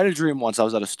 I had a dream once. I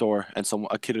was at a store and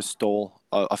a kid has stole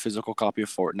a physical copy of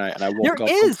Fortnite, and I woke There up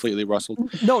is! completely rustled.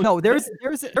 No, there's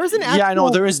an actual... Yeah, I know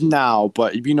there is now,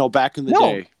 but back in the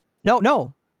day.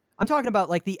 No. I'm talking about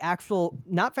like the actual,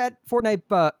 not Fortnite,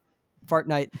 but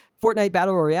Fortnite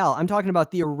Battle Royale. I'm talking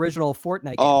about the original Fortnite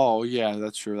game. Oh yeah,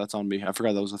 that's true. That's on me. I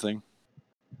forgot that was a thing.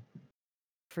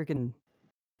 Freaking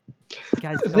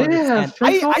guys don't They understand. have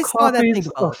physical I saw that thing copies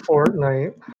develop. of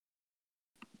Fortnite.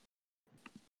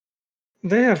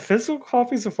 They have physical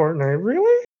copies of Fortnite,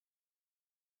 really?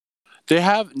 They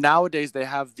have nowadays. They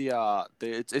have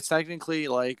it's technically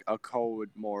like a code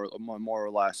more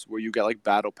or less where you get like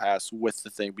Battle Pass with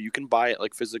the thing, but you can buy it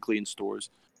like physically in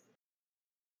stores.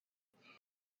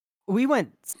 We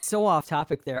went so off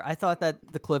topic there. I thought that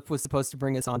the clip was supposed to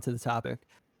bring us onto the topic.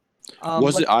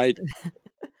 Was it?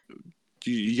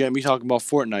 You get me talking about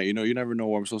Fortnite. You never know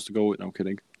where I'm supposed to go with. No, I'm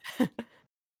kidding.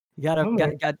 You got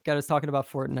us talking about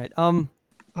Fortnite. I'm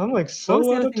like what so was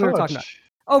the out other of thing we were talking about? touch.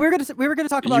 Oh, we were gonna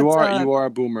talk about. You are a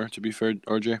boomer, to be fair,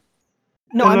 RJ.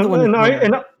 No, I'm the one.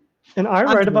 And I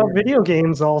write about video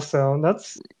games also.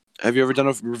 Have you ever done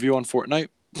a review on Fortnite?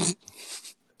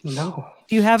 No.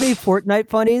 Do you have any Fortnite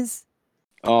funnies?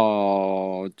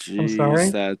 Oh, jeez,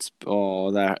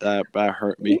 that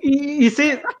hurt me. You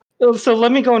see, so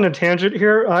let me go on a tangent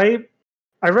here. I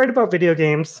write about video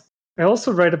games. I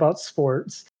also write about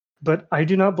sports, but I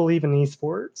do not believe in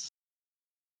esports.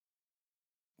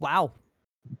 Wow.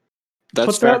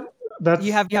 That's fair.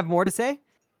 You have more to say?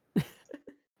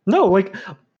 No, like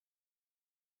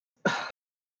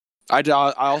I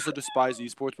also despise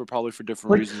esports, but probably for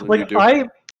different reasons than you do.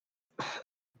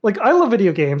 I love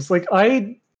video games. Like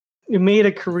I made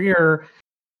a career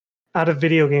out of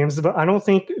video games, but I don't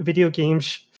think video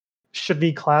games should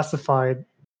be classified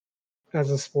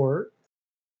as a sport.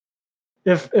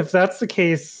 If that's the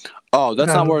case. Oh,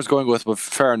 that's not where I was going with, but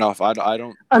fair enough. I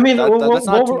don't. I mean, that's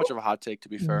not too much of a hot take, to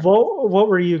be fair. What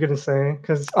were you gonna say?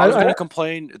 Because I was gonna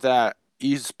complain that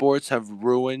esports have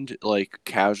ruined like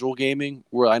casual gaming.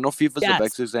 Where I know FIFA's the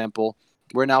best example.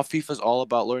 Where now FIFA's all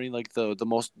about learning like the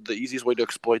easiest way to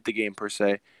exploit the game per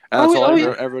se, and that's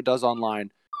all ever does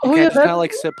online. You can't just kind of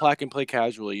like sit back and play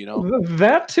casually,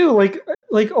 That too, like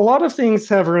a lot of things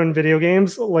have ruined video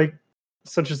games, like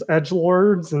such as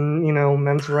edgelords and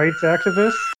men's rights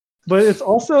activists. But it's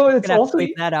also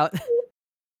bleep that out.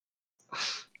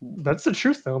 That's the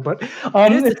truth, though. But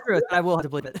it is the truth. I will have to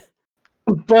believe it.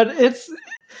 But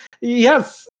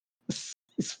yes,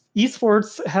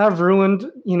 esports have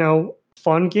ruined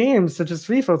fun games such as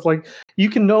FIFA. It's like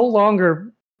you can no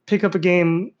longer pick up a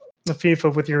game of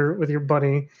FIFA with your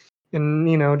buddy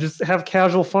and just have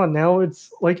casual fun. Now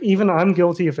it's like even I'm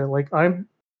guilty of it.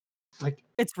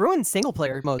 It's ruined single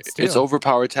player modes too. It's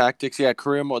overpowered tactics. Yeah,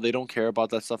 career mode, they don't care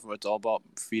about that stuff. It's all about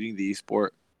feeding the esport.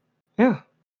 Yeah.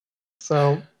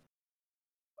 So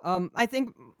I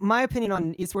think my opinion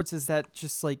on esports is that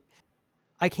just like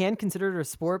I can consider it a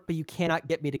sport, but you cannot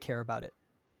get me to care about it.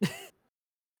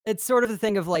 It's sort of the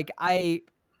thing of like I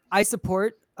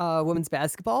support women's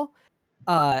basketball,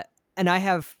 and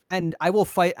I will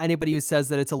fight anybody who says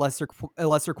that it's a lesser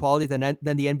quality than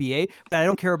the NBA. But I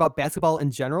don't care about basketball in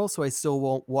general, so I still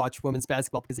won't watch women's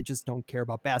basketball because I just don't care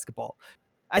about basketball.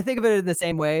 I think of it in the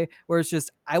same way, where it's just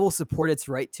I will support its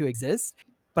right to exist,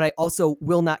 but I also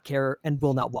will not care and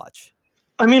will not watch.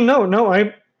 I mean, no,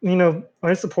 I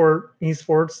support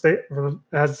esports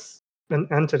as an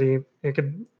entity. It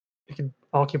could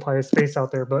occupy a space out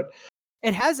there, but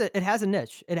it has a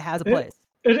niche. It has a place.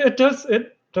 It does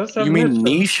have. You mean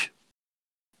niche?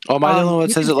 Oh, am I the only one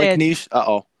that says it like niche?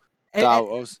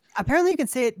 Apparently, you can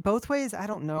say it both ways. I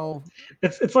don't know.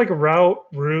 It's like route.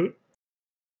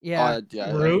 Yeah. I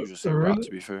usually say route,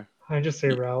 to be fair. I just say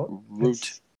route.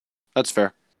 That's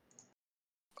fair.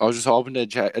 I was just hoping to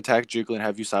attack Jiggly and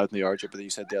have you side with me, RJ, but then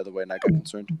you said the other way, and I got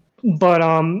concerned. But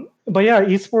yeah,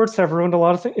 esports have ruined a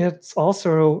lot of things. It's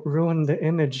also ruined the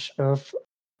image of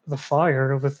the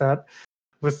Fire with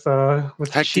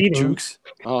Hectic cheating. Jukes.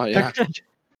 Oh yeah.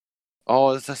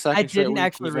 Oh, it's the second. I didn't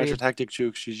actually read Hectic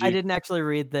Jukes. GG. I didn't actually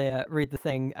read the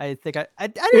thing. I think I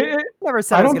never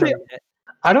said I was going to read it.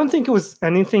 I don't think it was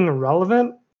anything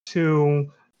relevant to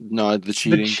the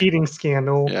cheating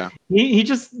scandal. Yeah. He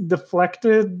just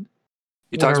deflected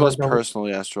He talks whatever about his that was.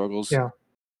 personal struggles. Yeah.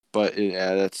 But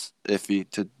yeah, that's iffy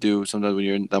to do sometimes when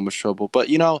you're in that much trouble. But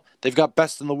they've got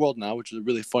Best in the World now, which is a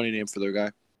really funny name for their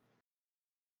guy.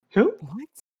 Who? What?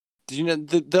 Did you know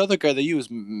the other guy they use,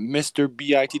 Mr.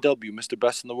 BITW, Mr.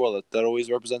 Best in the World, that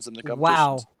always represents them in the competitions.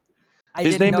 Wow. I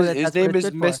His didn't name know is that. his That's what name it is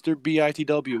stood for. Mr.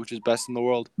 BITW, which is Best in the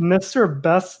World. Mr.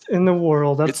 Best in the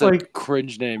World. That's It's like a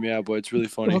cringe name, yeah, but it's really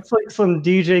funny. Looks like some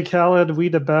DJ Khaled, We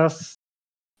the Best.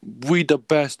 We the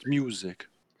best music.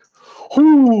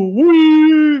 Ooh,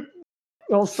 we.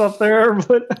 I'll stop there,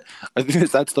 but I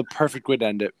think that's the perfect way to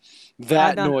end it.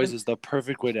 That Adnan, noise is the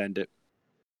perfect way to end it.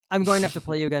 I'm going to have to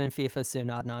play you again in FIFA soon,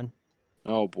 Adnan.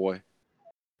 Oh boy.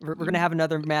 We're gonna have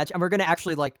another match, and we're gonna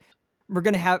actually we're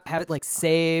gonna have it like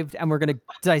saved, and we're gonna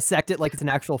dissect it like it's an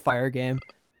actual fire game.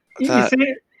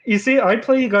 you see, I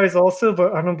play you guys also,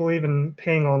 but I don't believe in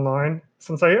paying online.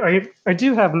 Since I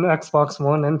do have an Xbox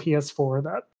One and PS4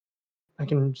 that I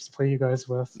can just play you guys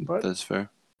with. But That's fair.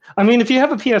 I mean, if you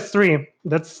have a PS3,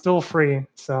 that's still free.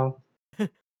 So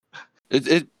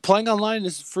playing online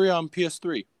is free on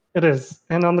PS3. It is,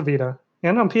 and on the Vita,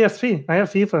 and on PSP. I have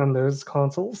FIFA on those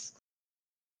consoles.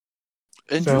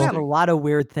 You have a lot of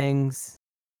weird things.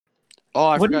 Oh,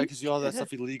 I forgot because you all that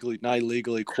stuff not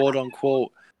illegally, quote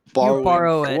unquote, borrowing. You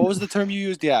borrow it. What was the term you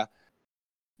used? Yeah,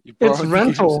 It's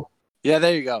rental. Yeah,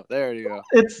 there you go. There you go.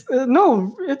 It's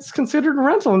no, it's considered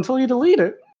rental until you delete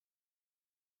it.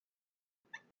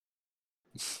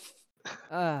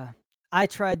 I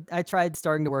tried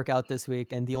starting to work out this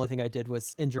week, and the only thing I did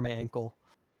was injure my ankle.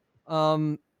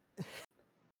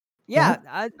 Yeah.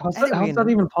 How's that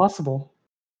even possible?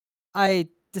 I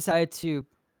decided to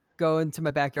go into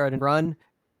my backyard and run,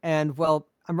 and well,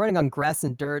 I'm running on grass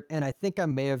and dirt, and I think I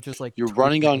may have just like. You're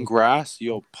running on grass,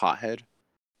 you pothead.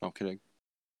 No kidding.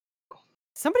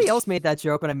 Somebody else made that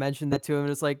joke when I mentioned that to him,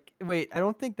 and it's like, wait, I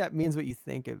don't think that means what you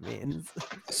think it means.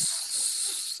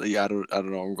 So yeah, I don't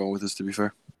know where I'm going with this. To be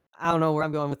fair, I don't know where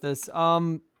I'm going with this.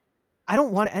 I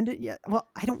don't want to end it yet. Well,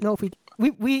 I don't know if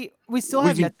we still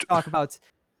have yet to talk about.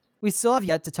 We still have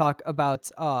yet to talk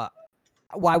about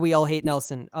why we all hate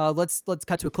Nelson. Let's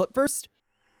cut to a clip first.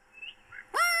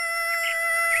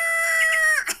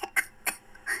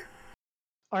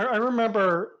 I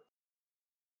remember,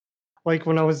 like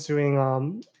when I was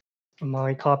doing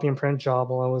my copy and print job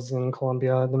while I was in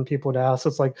Columbia, then people would ask,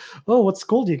 it's like, oh, what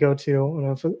school do you go to?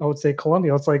 And I would say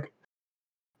Columbia. It's like,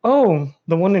 oh,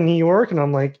 the one in New York, and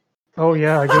I'm like, oh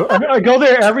yeah, I go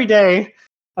there every day.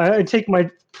 I take my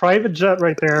private jet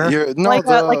right there. Like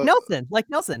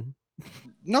Nelson.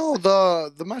 No,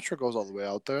 the metro goes all the way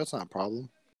out there. That's not a problem.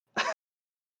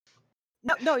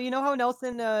 No, you know how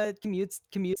Nelson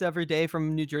commutes every day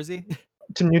from New Jersey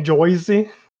to New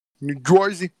Jersey. New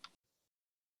Jersey.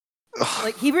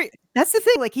 Like that's the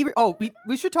thing. Like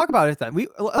we should talk about it then.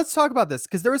 Let's talk about this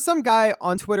because there was some guy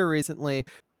on Twitter recently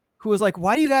who was like,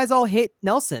 "Why do you guys all hate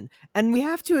Nelson?" And we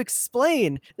have to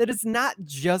explain that it's not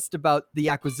just about the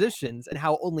acquisitions and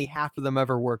how only half of them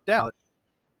ever worked out.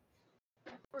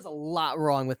 There's a lot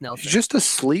wrong with Nelson. He's just a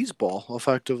sleazeball,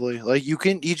 effectively. Like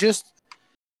he just.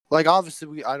 Like,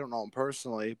 obviously, I don't know him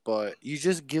personally, but he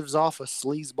just gives off a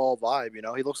sleazeball vibe, you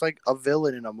know? He looks like a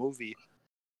villain in a movie.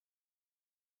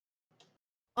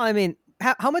 I mean,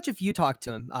 how much have you talked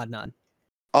to him, Adnan?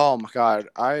 Oh, my God.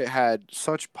 I had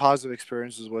such positive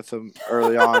experiences with him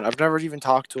early on. I've never even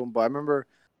talked to him, but I remember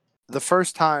the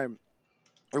first time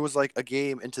it was like a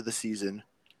game into the season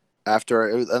after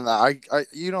it was, and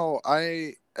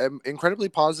I am incredibly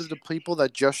positive to people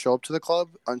that just show up to the club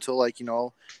until they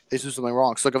do something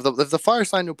wrong. So like if the Fire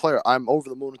sign a new player, I'm over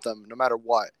the moon with them no matter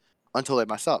what until they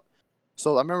mess up.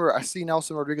 So I remember I see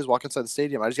Nelson Rodriguez walk inside the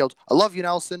stadium. I just yelled, "I love you,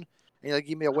 Nelson," and he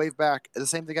gave me a wave back. And the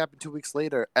same thing happened 2 weeks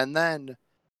later. And then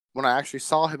when I actually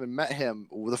saw him and met him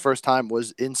the first time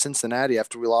was in Cincinnati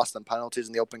after we lost on penalties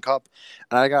in the Open Cup,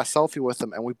 and I got a selfie with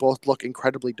him, and we both look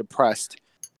incredibly depressed.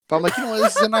 But I'm like,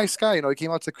 this is a nice guy. He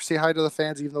came out to say hi to the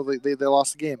fans even though they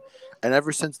lost the game. And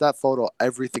ever since that photo,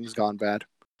 everything's gone bad.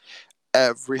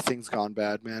 Everything's gone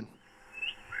bad, man.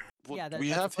 Yeah, we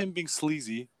have him being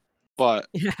sleazy, but...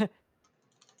 Yeah.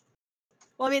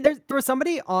 Well, I mean, there was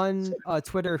somebody on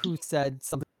Twitter who said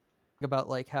something about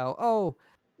how,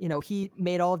 he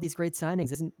made all of these great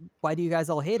signings. Why do you guys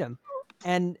all hate him?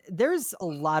 And there's a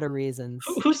lot of reasons.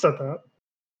 Who said that?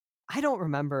 I don't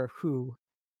remember who.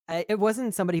 It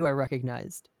wasn't somebody who I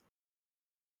recognized.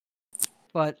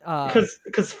 But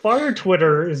because Fire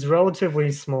Twitter is relatively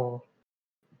small.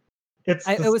 It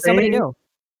was somebody new.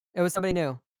 It was somebody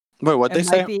new. Wait, what'd they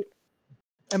say?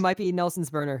 It might be Nelson's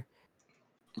burner.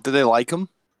 Do they like him?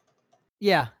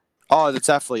 Yeah. Oh, it's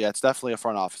definitely a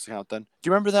front office account. Then, do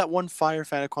you remember that one Fire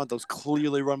fan account that was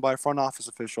clearly run by a front office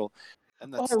official,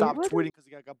 and that stopped tweeting because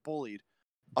the guy got bullied?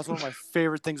 That's one of my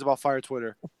favorite things about Fire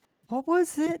Twitter. What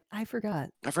was it? I forgot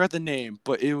the name,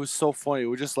 but it was so funny. It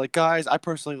was just like, guys, I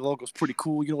personally think the logo's pretty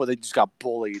cool. You know what? They just got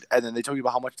bullied, and then they told you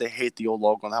about how much they hate the old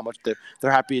logo and how much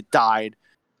they're happy it died.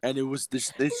 And it's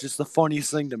just the funniest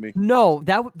thing to me. No,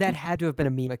 that had to have been a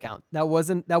meme account. That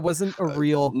wasn't a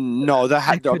real. No, that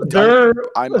had no.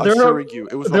 I'm there assuring you,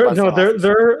 it was run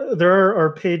by there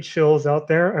are paid shills out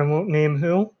there. I won't name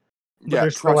who, but they're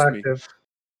still active.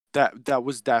 That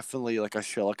was definitely like a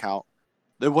shill account.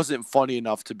 It wasn't funny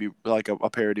enough to be like a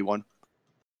parody one.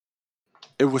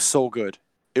 It was so good.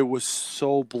 It was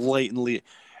so blatantly,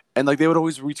 and like they would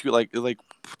always retweet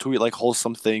tweet like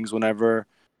wholesome things whenever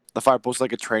the Fire posted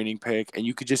like a training pic, and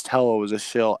you could just tell it was a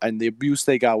shill. And the abuse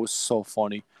they got was so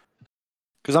funny.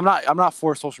 Because I'm not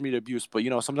for social media abuse, but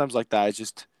sometimes like that, it's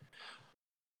just.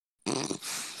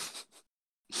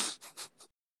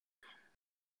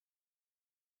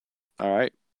 All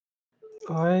right.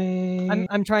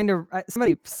 I'm trying to.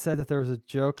 Somebody said that there was a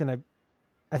joke, and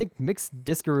I think Mixed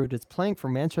Discarud is playing for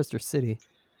Manchester City.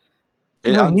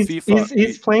 On he's, FIFA,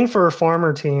 he's playing for a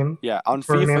farmer team. Yeah, on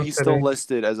FIFA he's still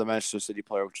listed as a Manchester City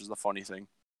player, which is the funny thing.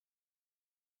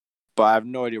 But I have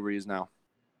no idea where he is now.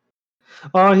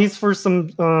 He's for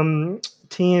some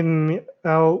team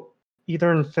out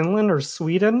either in Finland or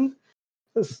Sweden.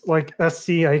 It's like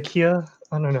SC IKEA.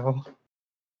 I don't know.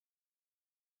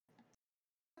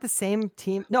 The same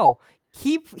team? No,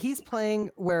 he's playing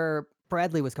where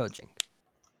Bradley was coaching.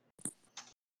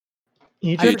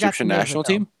 The Egyptian national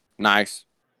team? Nice.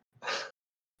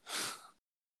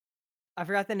 I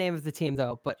forgot the name of the team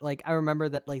though, but like I remember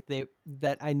that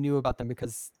that I knew about them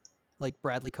because like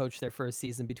Bradley coached their first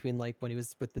season between like when he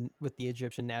was with the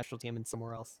Egyptian national team and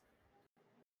somewhere else.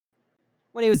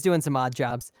 When he was doing some odd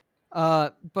jobs.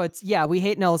 But yeah, we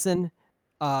hate Nelson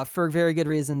for very good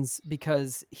reasons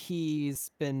because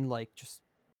he's been like just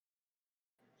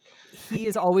he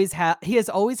has always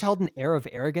held an air of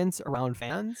arrogance around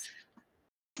fans.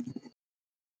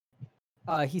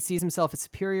 He sees himself as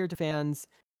superior to fans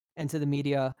and to the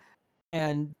media,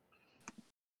 and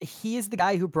he is the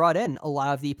guy who brought in a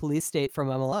lot of the police state from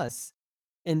MLS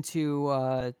into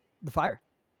the Fire.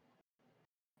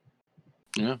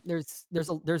 Yeah,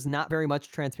 there's not very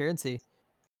much transparency,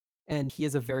 and he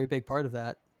is a very big part of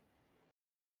that.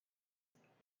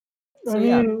 So, I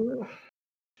mean,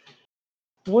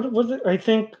 what was it? I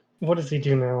think what does he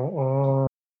do now?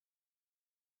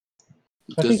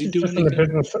 I think he's just in the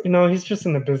business. No, he's just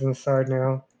in the business side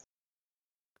now.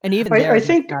 And even there, I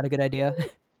think not a good idea.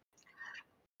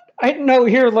 He knows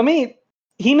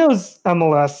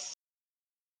MLS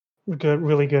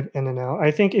really good in and out. I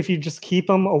think if you just keep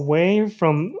him away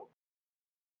from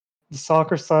the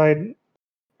soccer side,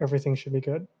 everything should be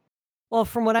good. Well,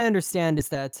 from what I understand is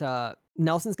that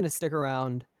Nelson's going to stick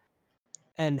around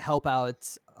and help out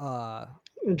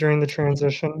during the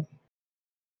transition.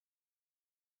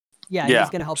 Yeah, he's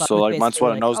going to help out. So like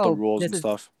Mansueto knows the rules and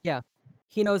stuff. Yeah,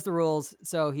 he knows the rules,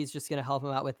 so he's just going to help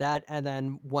him out with that. And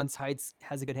then once Heights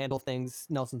has a good handle of things,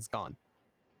 Nelson's gone.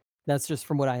 That's just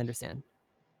from what I understand.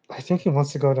 I think he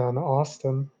wants to go down to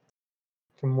Austin.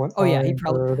 From what? Oh yeah, he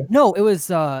probably heard. No, it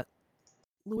was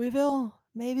Louisville,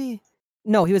 maybe.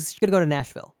 No, he was going to go to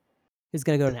Nashville. He's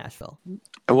going to go to Nashville.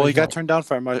 Well, he got turned down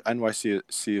for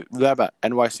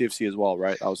NYCFC as well,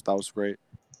 right? That was great.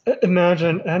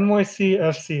 Imagine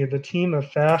NYCFC, the team of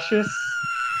fascists.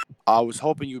 I was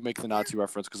hoping you'd make the Nazi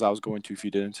reference because I was going to if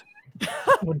you didn't.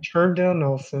 Would turn down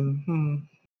Nelson.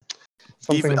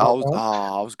 I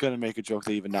was going to make a joke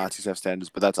that even Nazis have standards,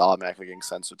 but that's automatically getting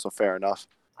censored, so fair enough.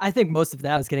 I think most of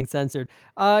that was getting censored.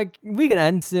 We can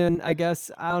end soon, I guess.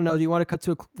 I don't know. Do you want to cut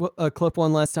to a clip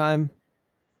one last time?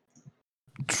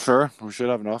 Sure, we should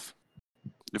have enough.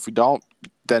 If we don't,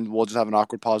 then we'll just have an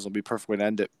awkward pause. It'll be a perfect way to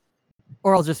end it.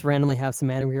 Or I'll just randomly have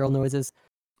some animal noises.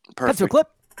 Perfect. Cut to a clip.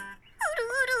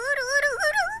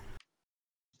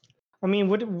 I mean,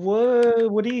 what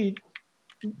do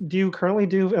you currently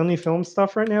do any film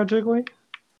stuff right now, Jiggly?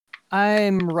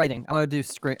 I'm writing. I want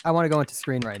to go into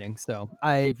screenwriting. So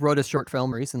I wrote a short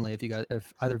film recently.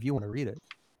 If either of you want to read it,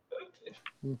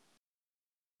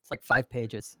 it's like 5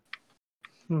 pages.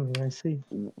 I see.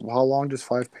 How long does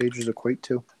 5 pages equate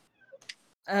to?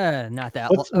 Not that.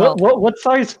 What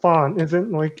size font? Is it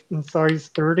like in size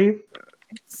 30?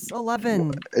 It's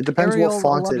 11. It depends Arial what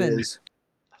font 11. it is.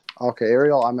 Okay,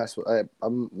 Arial. I'm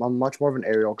much more of an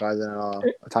Arial guy than a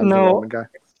Times New Roman guy.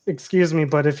 Excuse me,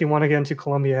 but if you want to get into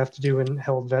Columbia, you have to do in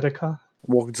Helvetica.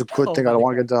 Well, it's a good thing. I don't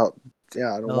want to get to.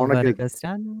 Yeah, I don't want to get.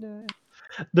 Standard.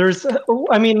 There's,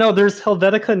 I mean, no, there's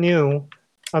Helvetica New,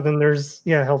 and then there's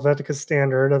Helvetica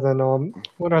Standard, and then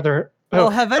what other? Well,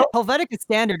 Oh, Helvetica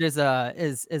Standard is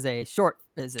a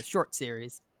short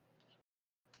series.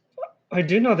 I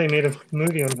do know they made a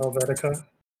movie on Helvetica.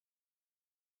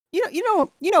 You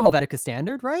know Helvetica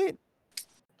Standard, right?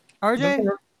 RJ?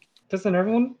 Doesn't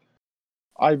everyone?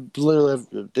 I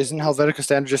literally isn't Helvetica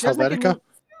Standard just There's like Helvetica?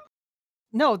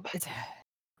 No, it's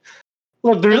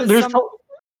Look, There was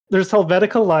there's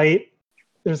Helvetica Light,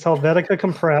 there's Helvetica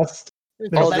Compressed,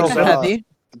 there's Helvetica Heavy.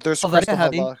 There's Helvetica Crystal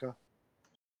Heavy. Helvetica.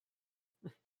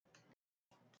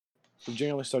 We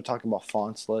generally start talking about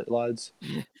fonts, lads.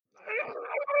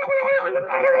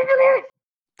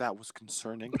 That was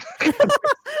concerning.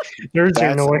 There's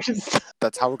your noise.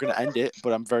 That's how we're gonna end it,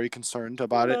 but I'm very concerned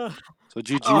about it. So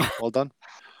GG, well done.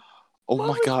 Oh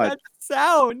my god! That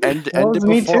sound.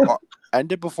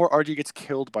 End it before RJ gets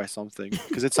killed by something,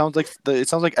 because it sounds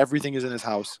like everything is in his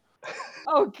house.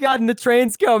 Oh god, and the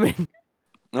train's coming.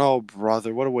 Oh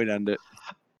brother, what a way to end it.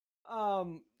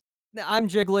 I'm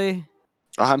Jiggly.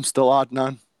 I'm still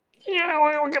Adnan.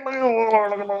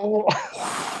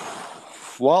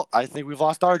 Well, I think we've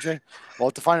lost RJ. We'll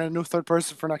have to find a new third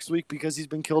person for next week because he's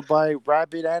been killed by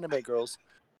rabid anime girls.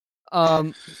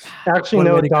 Actually,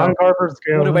 no, Don Garber's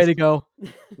Goons. What a way to go.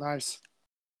 Nice.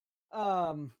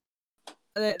 Thank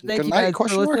you guys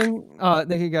for listening.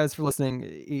 Thank you guys for listening.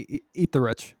 Eat the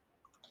rich.